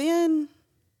so then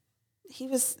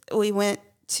we went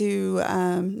to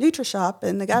NutriShop,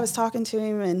 and the guy was talking to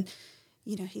him, and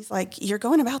he's like, you're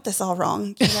going about this all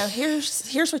wrong.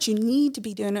 Here's what you need to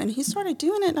be doing. And he started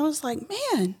doing it, and I was like,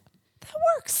 man, that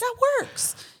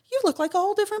works. You look like a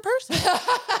whole different person.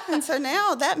 And so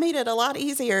now that made it a lot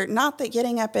easier. Not that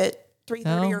getting up at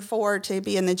 3:30 or 4 to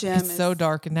be in the gym. It's so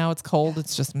dark, and now it's cold.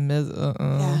 It's just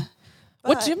Yeah.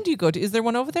 What gym do you go to? Is there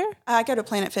one over there? I go to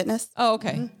Planet Fitness. Oh,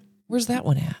 okay. Mm-hmm. Where's that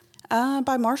one at?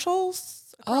 By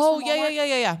Marshall's. Oh,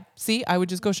 yeah. See, I would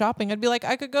just go shopping. I'd be like,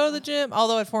 I could go to the gym.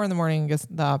 Although at 4 a.m, I guess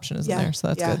the option isn't there. So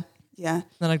that's good. Yeah.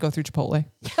 Then I'd go through Chipotle.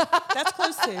 That's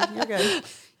close too.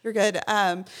 You're good.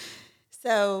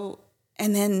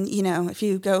 And then, if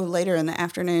you go later in the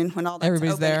afternoon when all that's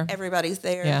everybody's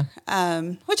there. Yeah.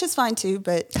 Which is fine too,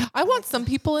 but I want some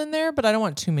people in there, but I don't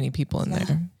want too many people in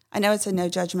there. I know it's a no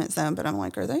judgment zone, but I'm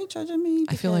like, are they judging me?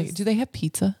 I feel like, do they have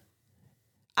pizza?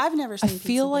 I've never seen pizza. I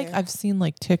feel like I've seen I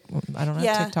don't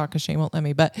have TikTok because Shane won't let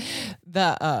me, but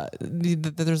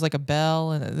there's like a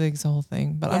bell and it's the whole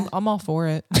thing, but I'm all for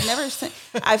it.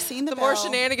 I've seen the the bell. more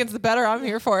shenanigans, the better. I'm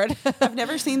here for it.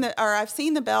 I've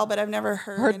seen the bell, but I've never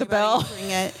heard the bell. Bring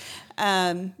it.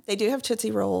 They do have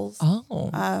Tootsie Rolls. Oh,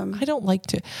 I don't like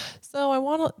to. So I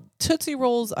want Tootsie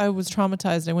Rolls. I was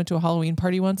traumatized. I went to a Halloween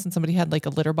party once and somebody had like a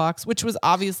litter box, which was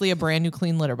obviously a brand new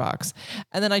clean litter box.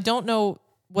 And then I don't know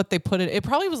what they put it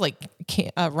probably was like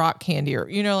rock candy or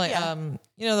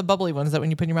the bubbly ones that when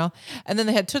you put in your mouth, and then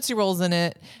they had Tootsie Rolls in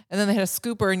it, and then they had a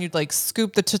scooper and you'd like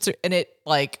scoop the Tootsie, and it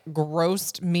like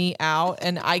grossed me out,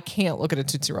 and I can't look at a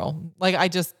Tootsie Roll. Like I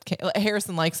just can't.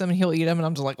 Harrison likes them and he'll eat them, and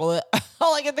I'm just like, well,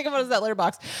 all I can think about is that litter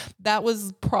box. That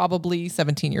was probably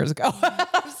 17 years ago.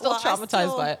 I'm still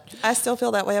traumatized by it. I still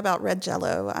feel that way about red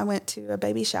Jell-O. I went to a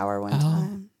baby shower one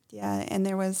time. Yeah, and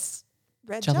there was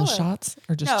red Jell-O shots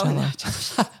or just Jell-O?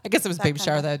 I guess it was baby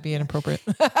shower. That'd be inappropriate.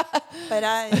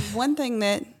 But one thing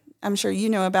that I'm sure you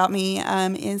know about me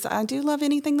is I do love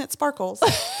anything that sparkles,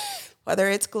 whether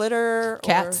it's glitter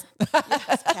cats. Or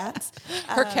cats.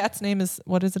 Her cat's name is,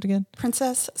 what is it again?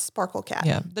 Princess Sparkle Cat.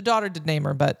 Yeah, the daughter did name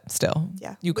her, but still,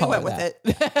 you call her that.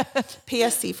 We went with it.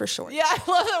 PSC for short. Yeah,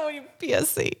 I love that when you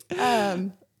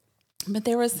PSC. But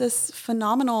there was this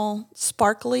phenomenal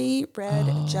sparkly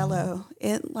red Jell-O.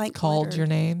 It like called glittered. Your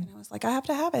name. And I was like, I have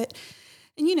to have it.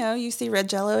 And you see red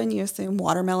Jell-O and you assume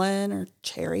watermelon or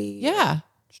cherry. Yeah.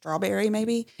 Or strawberry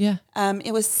maybe. Yeah.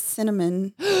 It was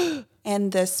cinnamon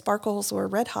and the sparkles were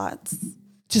Red Hots.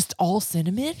 Just all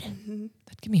cinnamon? Mm-hmm.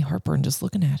 That'd give me heartburn just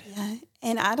looking at it. Yeah.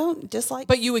 And I don't dislike.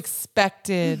 But you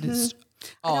expected.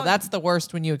 Mm-hmm. That's the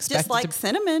worst when you expect. Dislike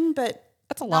cinnamon, but.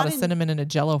 That's a lot of cinnamon in a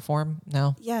Jell-O form.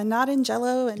 No. Yeah, not in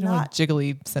Jell-O and not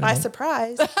jiggly cinnamon. By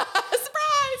surprise. Surprise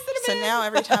cinnamon. So now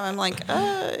every time I'm like,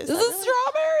 is this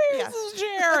strawberry? Yeah. This is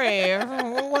cherry.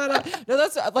 No,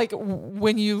 that's like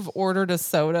when you've ordered a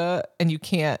soda and you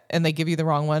can't, and they give you the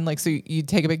wrong one. Like, so you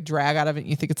take a big drag out of it and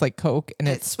you think it's like Coke and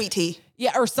it's sweet tea.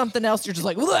 Yeah, or something else. You're just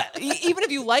like, even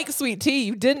if you like sweet tea,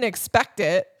 you didn't expect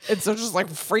it. And so it just like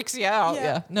freaks you out.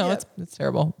 Yeah. No, it's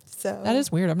terrible. So that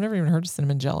is weird. I've never even heard of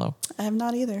cinnamon Jell-O. I have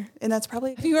not either. And that's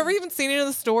probably. Have you ever even seen it in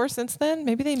the store since then?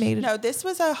 Maybe they made it. No, this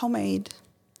was a homemade.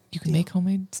 You can make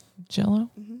homemade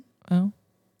Jell-O? Mm-hmm. Oh,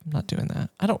 I'm not doing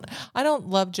that. I don't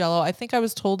love Jell-O. I think I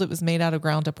was told it was made out of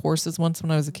ground up horses once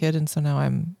when I was a kid. And so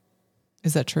now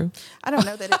is that true? I don't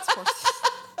know that it's horses.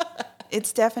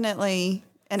 It's definitely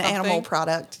an animal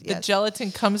product. Yes. The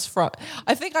gelatin comes from,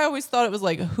 I think I always thought it was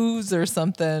like hooves or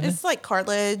something. It's like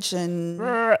cartilage and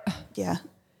yeah.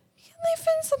 Can they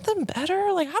find something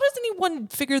better? Like, how does anyone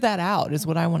figure that out is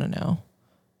what I want to know.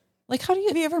 Like, how do you...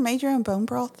 Have you ever made your own bone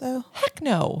broth though? Heck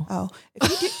no. Oh,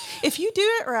 If you do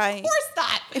it right. Of course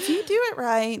not. If you do it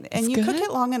right and you cook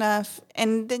it long enough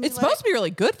and then it's supposed to be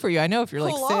really good for you. I know if you're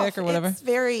like sick or whatever. It's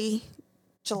very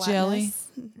gelatinous.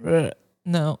 Jelly.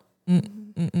 No.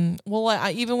 Well,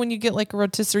 even when you get like a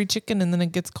rotisserie chicken and then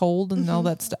it gets cold and all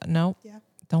that stuff. No. Yeah.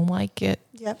 Don't like it.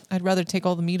 Yep. I'd rather take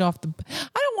all the meat off I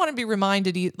don't want to be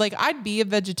reminded. Like, I'd be a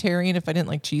vegetarian if I didn't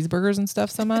like cheeseburgers and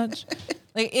stuff so much.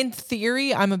 Like, in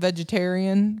theory, I'm a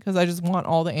vegetarian because I just want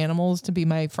all the animals to be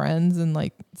my friends and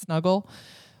like snuggle.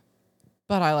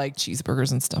 But I like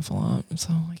cheeseburgers and stuff a lot, so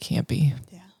I can't be.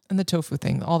 Yeah. And the tofu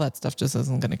thing, all that stuff just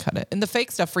isn't going to cut it. And the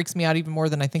fake stuff freaks me out even more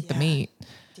than I think the meat.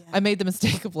 Yeah. I made the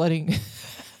mistake of letting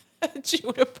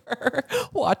Juniper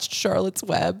watched Charlotte's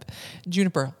Web.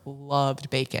 Juniper loved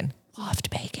bacon.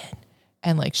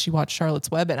 And like she watched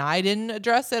Charlotte's Web and I didn't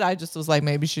address it. I just was like,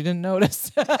 maybe she didn't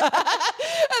notice. And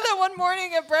then one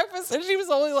morning at breakfast, and she was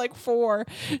only like 4,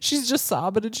 she's just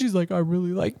sobbing and she's like, I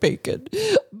really like bacon,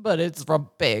 but it's from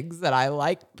pigs and I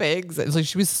like pigs. It's like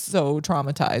she was so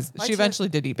traumatized. She eventually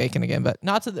did eat bacon again, but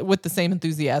not with the same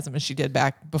enthusiasm as she did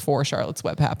back before Charlotte's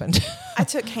Web happened. I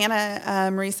took Hannah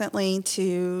recently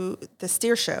to the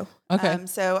steer show. Okay.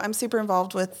 So I'm super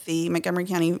involved with the Montgomery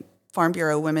County Farm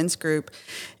Bureau Women's Group.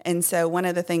 And so one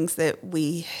of the things that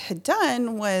we had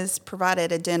done was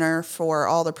provided a dinner for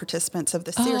all the participants of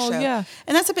the steer show. Yeah.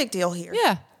 And that's a big deal here.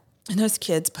 Yeah. And those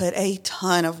kids put a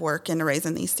ton of work into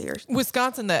raising these steers.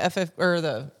 Wisconsin, the FFA.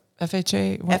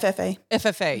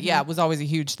 FFA, yeah, was always a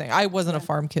huge thing. I wasn't a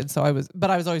farm kid, but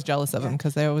I was always jealous of them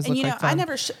because they always looked like fun.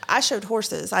 I showed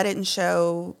horses. I didn't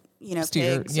show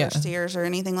pigs or steers or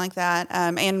anything like that.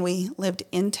 And we lived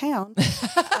in town.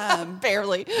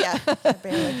 Barely. Yeah,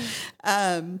 barely.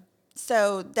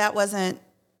 So that wasn't,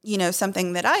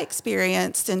 something that I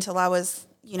experienced until I was,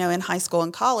 in high school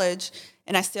and college.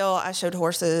 And I showed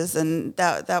horses, and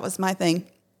that was my thing.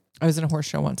 I was in a horse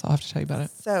show once. I'll have to tell you about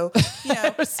it. So,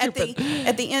 at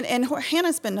the end, and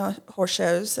Hannah's been to horse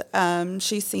shows.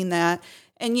 She's seen that.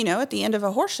 And, at the end of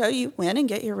a horse show, you win and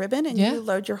get your ribbon and you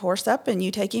load your horse up and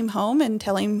you take him home and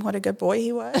tell him what a good boy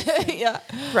he was. Yeah.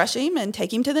 Brush him and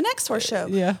take him to the next horse show.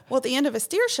 Yeah. Well, at the end of a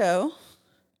steer show,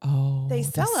 they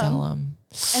sell them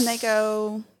and they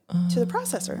go to the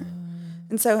processor.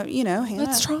 And so, Hannah.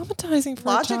 That's traumatizing for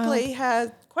a child. Logically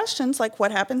had questions like,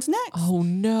 what happens next? Oh,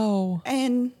 no.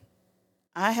 And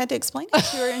I had to explain it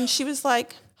to her. And she was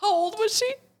like. How old was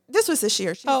she? This was this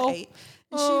year. She was 8.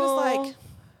 And she was like.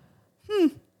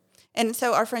 And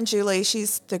so our friend Julie,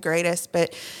 she's the greatest,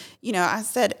 but I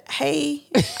said, hey,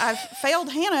 I've failed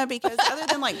Hannah because other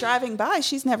than like driving by,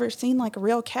 she's never seen like a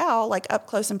real cow, like up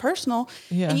close and personal.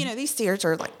 Yeah. And these steers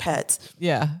are like pets.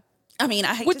 Yeah. I mean,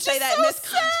 I hate to say that in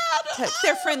this context.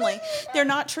 They're friendly. They're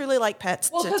not truly like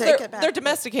pets. Well, they're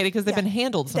domesticated because they've been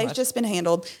handled so much. They've just been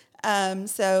handled.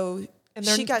 So and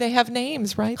they have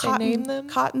names, right? Cotton, they name them?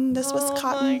 Cotton. This was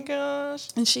Cotton. Oh, my gosh.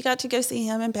 And she got to go see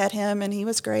him and pet him, and he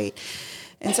was great.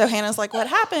 And so Hannah's like, what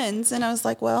happens? And I was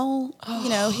like, well,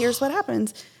 here's what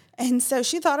happens. And so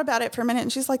she thought about it for a minute,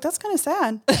 and she's like, that's kind of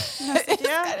sad. And I said,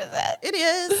 yeah, it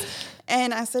is.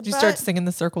 And I said, did you start singing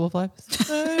The Circle of Life?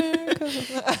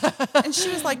 And she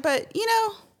was like, but,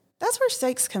 that's where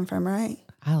steaks come from, right?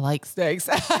 I like steaks.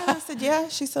 And I said, yeah.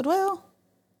 She said, well,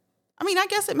 I mean, I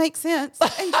guess it makes sense.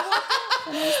 And I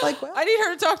was like, well. I need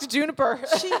her to talk to Juniper.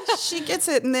 she gets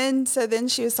it. And then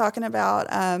she was talking about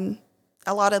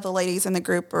a lot of the ladies in the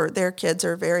group or their kids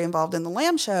are very involved in the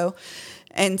lamb show.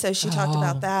 And so she talked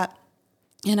about that.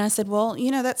 And I said, well,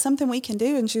 that's something we can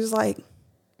do. And she was like,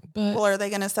 well, are they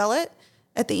going to sell it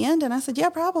at the end? And I said, yeah,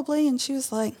 probably. And she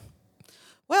was like,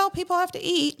 well, people have to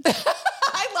eat.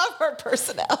 I love her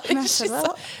personality. And I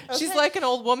said, she's like an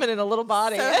old woman in a little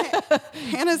body. So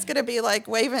Hannah's going to be like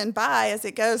waving by as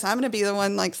it goes. I'm going to be the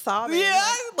one like sobbing. Yeah,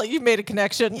 like you've made a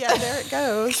connection. Yeah, there it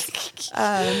goes.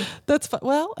 That's fun.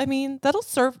 Well, I mean,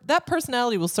 that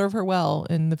personality will serve her well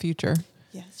in the future.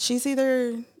 Yeah, she's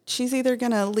either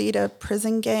going to lead a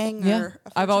prison gang or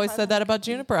I've always said that about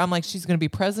Juniper. I'm like, she's going to be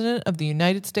president of the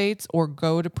United States or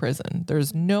go to prison.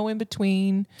 There's no in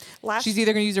between. She's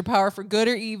either going to use her power for good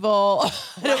or evil.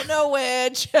 I don't know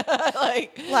which.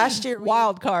 Last year,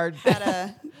 wild card. Had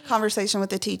a conversation with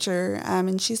the teacher,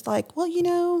 and she's like, well,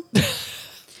 You're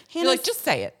like, just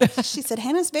say it. She said,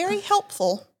 Hannah's very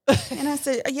helpful. And I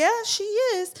said, yeah, she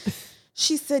is.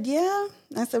 She said, yeah.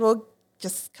 I said, well,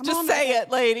 just say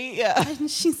it, lady. Yeah. And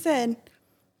she said,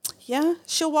 yeah,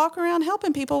 she'll walk around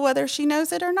helping people whether she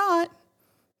knows it or not.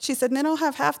 She said, and then I'll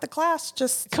have half the class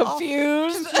just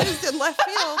confused in left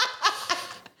field.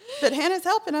 But Hannah's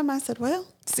helping them. I said, well.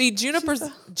 See, Juniper,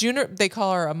 they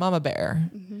call her a mama bear.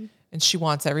 Mm-hmm. And she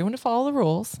wants everyone to follow the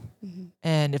rules. Mm-hmm.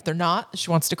 And if they're not,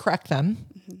 she wants to correct them.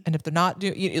 Mm-hmm. And if they're not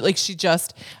doing, like she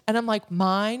just, and I'm like,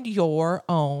 mind your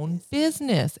own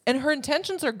business. And her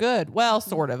intentions are good. Well,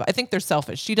 sort of. I think they're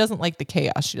selfish. She doesn't like the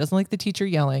chaos. She doesn't like the teacher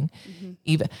yelling.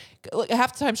 Even like,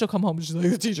 half the time she'll come home and she's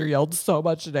like, the teacher yelled so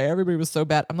much today. Everybody was so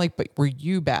bad. I'm like, but were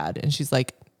you bad? And she's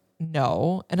like,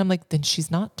 no. And I'm like, then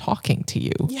she's not talking to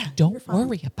you. Yeah, Don't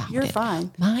worry about it. You're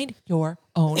fine. Mind your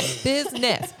own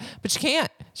business. But she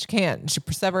can't. She can't. She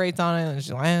perseverates on it and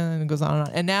she goes on and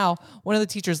on. And now one of the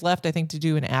teachers left, I think, to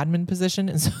do an admin position.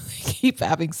 And so they keep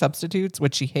having substitutes,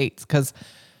 which she hates because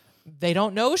they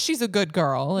don't know she's a good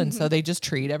girl. And so they just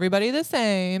treat everybody the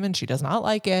same and she does not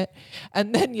like it.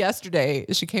 And then yesterday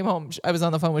she came home. I was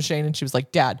on the phone with Shane and she was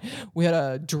like, Dad, we had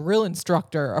a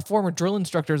former drill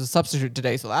instructor as a substitute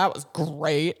today. So that was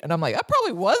great. And I'm like, that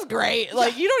probably was great.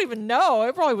 Like, you don't even know.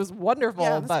 It probably was wonderful.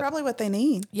 Yeah, that's probably what they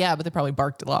need. Yeah, but they probably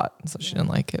barked a lot. So she didn't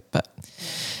like it. But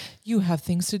you have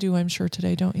things to do, I'm sure,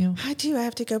 today, don't you? I do. I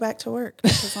have to go back to work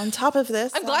because on top of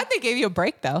this, I'm glad they gave you a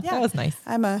break, though. Yeah, that was nice.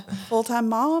 I'm a full-time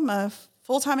mom, a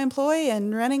full-time employee,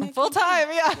 and running full-time.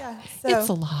 Yeah. So, it's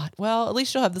a lot. Well, at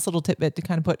least you'll have this little tidbit to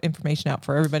kind of put information out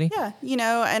for everybody. Yeah,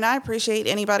 and I appreciate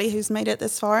anybody who's made it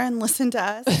this far and listened to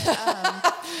us.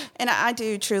 And I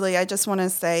do truly. I just want to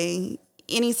say,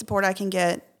 any support I can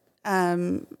get,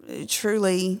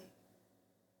 truly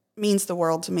means the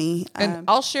world to me. And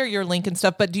I'll share your link and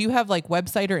stuff, but do you have like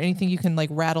website or anything you can like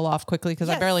rattle off quickly? Because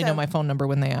I barely know my phone number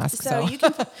when they ask. So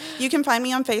you can find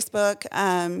me on Facebook,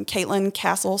 Caitlin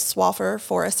Castle-Swaffer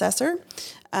for Assessor.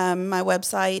 My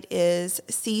website is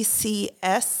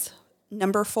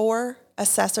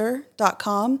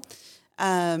ccs4assessor.com.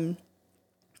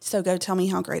 So go tell me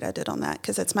how great I did on that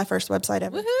because it's my first website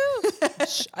ever.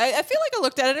 Woohoo! I feel like I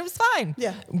looked at it and it was fine.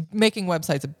 Yeah. Making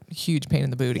websites a huge pain in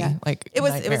the booty. Yeah. Like it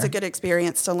was a good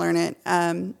experience to learn it.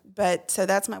 But so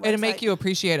that's my website. It'll make you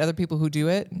appreciate other people who do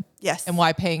it. Yes. And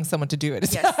why paying someone to do it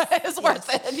is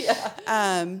worth it. Yeah.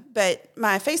 But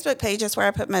my Facebook page is where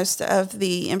I put most of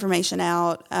the information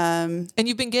out. And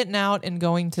you've been getting out and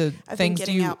going to things.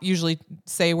 Do you usually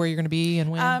say where you're going to be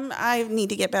and when? I need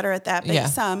to get better at that, but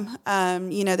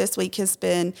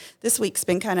this week's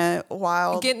been kind of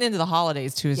wild. Getting into the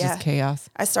holidays too is just chaos.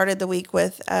 I started the week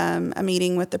with a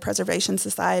meeting with the Preservation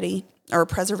Society or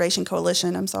Preservation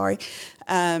Coalition. I'm sorry.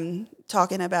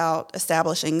 Talking about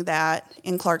establishing that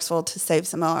in Clarksville to save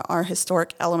some of our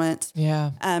historic elements.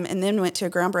 Yeah. And then went to a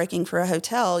groundbreaking for a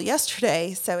hotel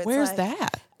yesterday. So it's where's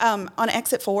that? On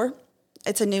Exit 4.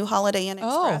 It's a new Holiday Inn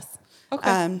Express. Oh,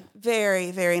 okay.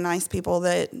 Very, very nice people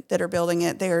that are building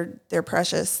it. They're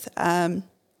precious.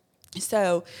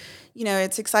 So,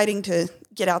 it's exciting to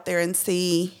get out there and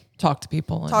talk to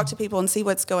people and see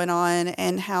what's going on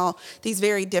and how these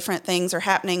very different things are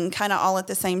happening kind of all at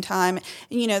the same time.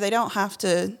 And, you don't have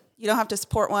to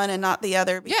support one and not the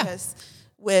other because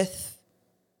we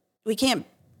can't,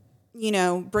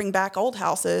 bring back old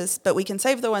houses, but we can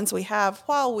save the ones we have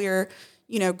while we're,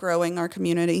 growing our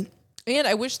community. And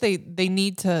I wish they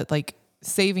need to like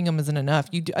saving them isn't enough.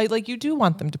 You do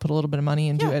want them to put a little bit of money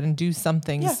into it and do some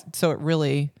things so it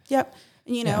really. Yep.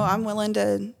 I'm willing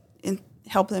to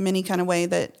help them any kind of way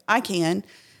that I can.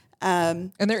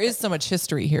 And there is so much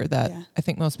history here that I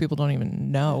think most people don't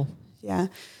even know. Yeah.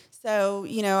 So,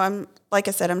 like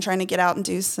I said, I'm trying to get out and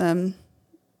do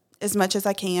as much as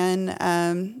I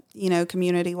can,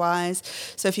 community wise.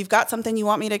 So if you've got something you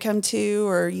want me to come to,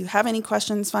 or you have any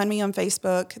questions, find me on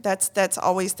Facebook. That's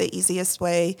always the easiest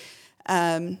way.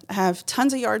 I have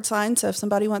tons of yard signs, so if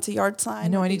somebody wants a yard sign, I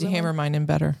know I need to hammer mine in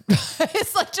better.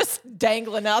 It's like just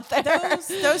dangling out there.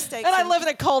 Those stakes. And I live in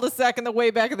a cul-de-sac in the way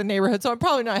back of the neighborhood, so I'm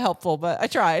probably not helpful, but I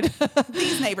tried.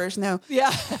 These neighbors know.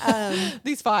 Yeah.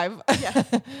 These 5. Yeah.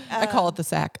 I call it the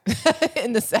sack.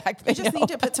 In the sack. You just need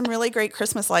to put some really great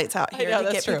Christmas lights out here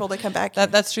to get people to come back.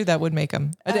 That's true. That would make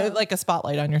them like a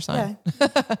spotlight on your sign.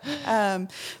 Yeah.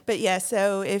 But yeah,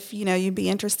 so if you'd be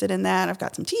interested in that, I've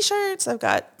got some T-shirts. I've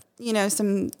got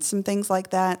some things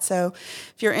like that. So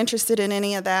if you're interested in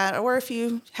any of that, or if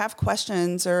you have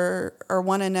questions or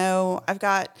want to know, I've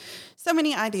got so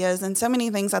many ideas and so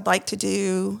many things I'd like to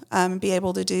do, be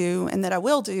able to do, and that I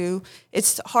will do.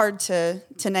 It's hard to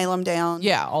nail them down.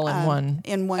 Yeah, all in one.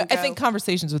 In one go. I think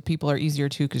conversations with people are easier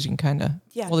too because you can kind of,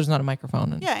 there's not a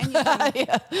microphone. And you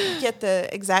can get the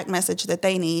exact message that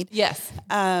they need. Yes.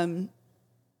 Not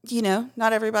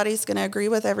everybody's going to agree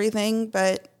with everything,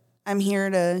 but I'm here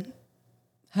to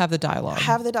have the dialogue.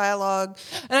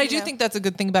 And I do think that's a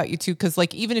good thing about you too. Cause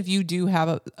like, even if you do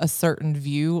have a certain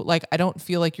view, like, I don't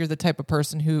feel like you're the type of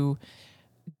person who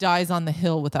dies on the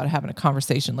hill without having a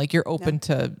conversation. Like, you're open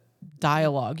to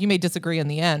dialogue. You may disagree in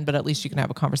the end, but at least you can have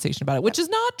a conversation about it, which is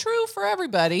not true for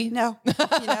everybody. No,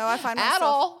 I find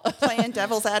myself playing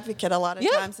devil's advocate a lot of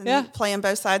times and playing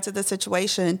both sides of the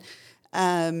situation.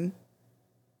 So,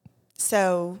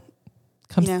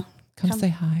 come say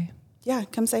hi. Yeah,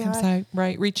 come say hi.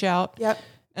 Right, reach out. Yep.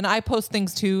 And I post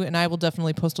things too, and I will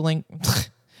definitely post a link.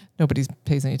 Nobody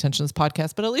pays any attention to this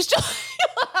podcast, but at least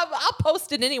I'll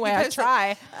post it anyway. I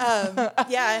try.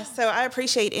 So I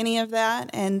appreciate any of that,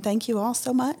 and thank you all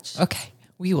so much. Okay.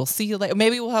 We will see you later.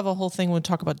 Maybe we'll have a whole thing. We'll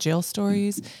talk about jail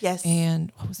stories. Yes.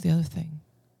 And what was the other thing?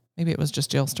 Maybe it was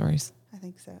just jail stories. I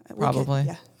think so. Probably.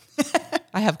 Yeah.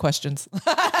 I have questions.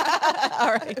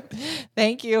 All right.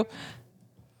 Thank you.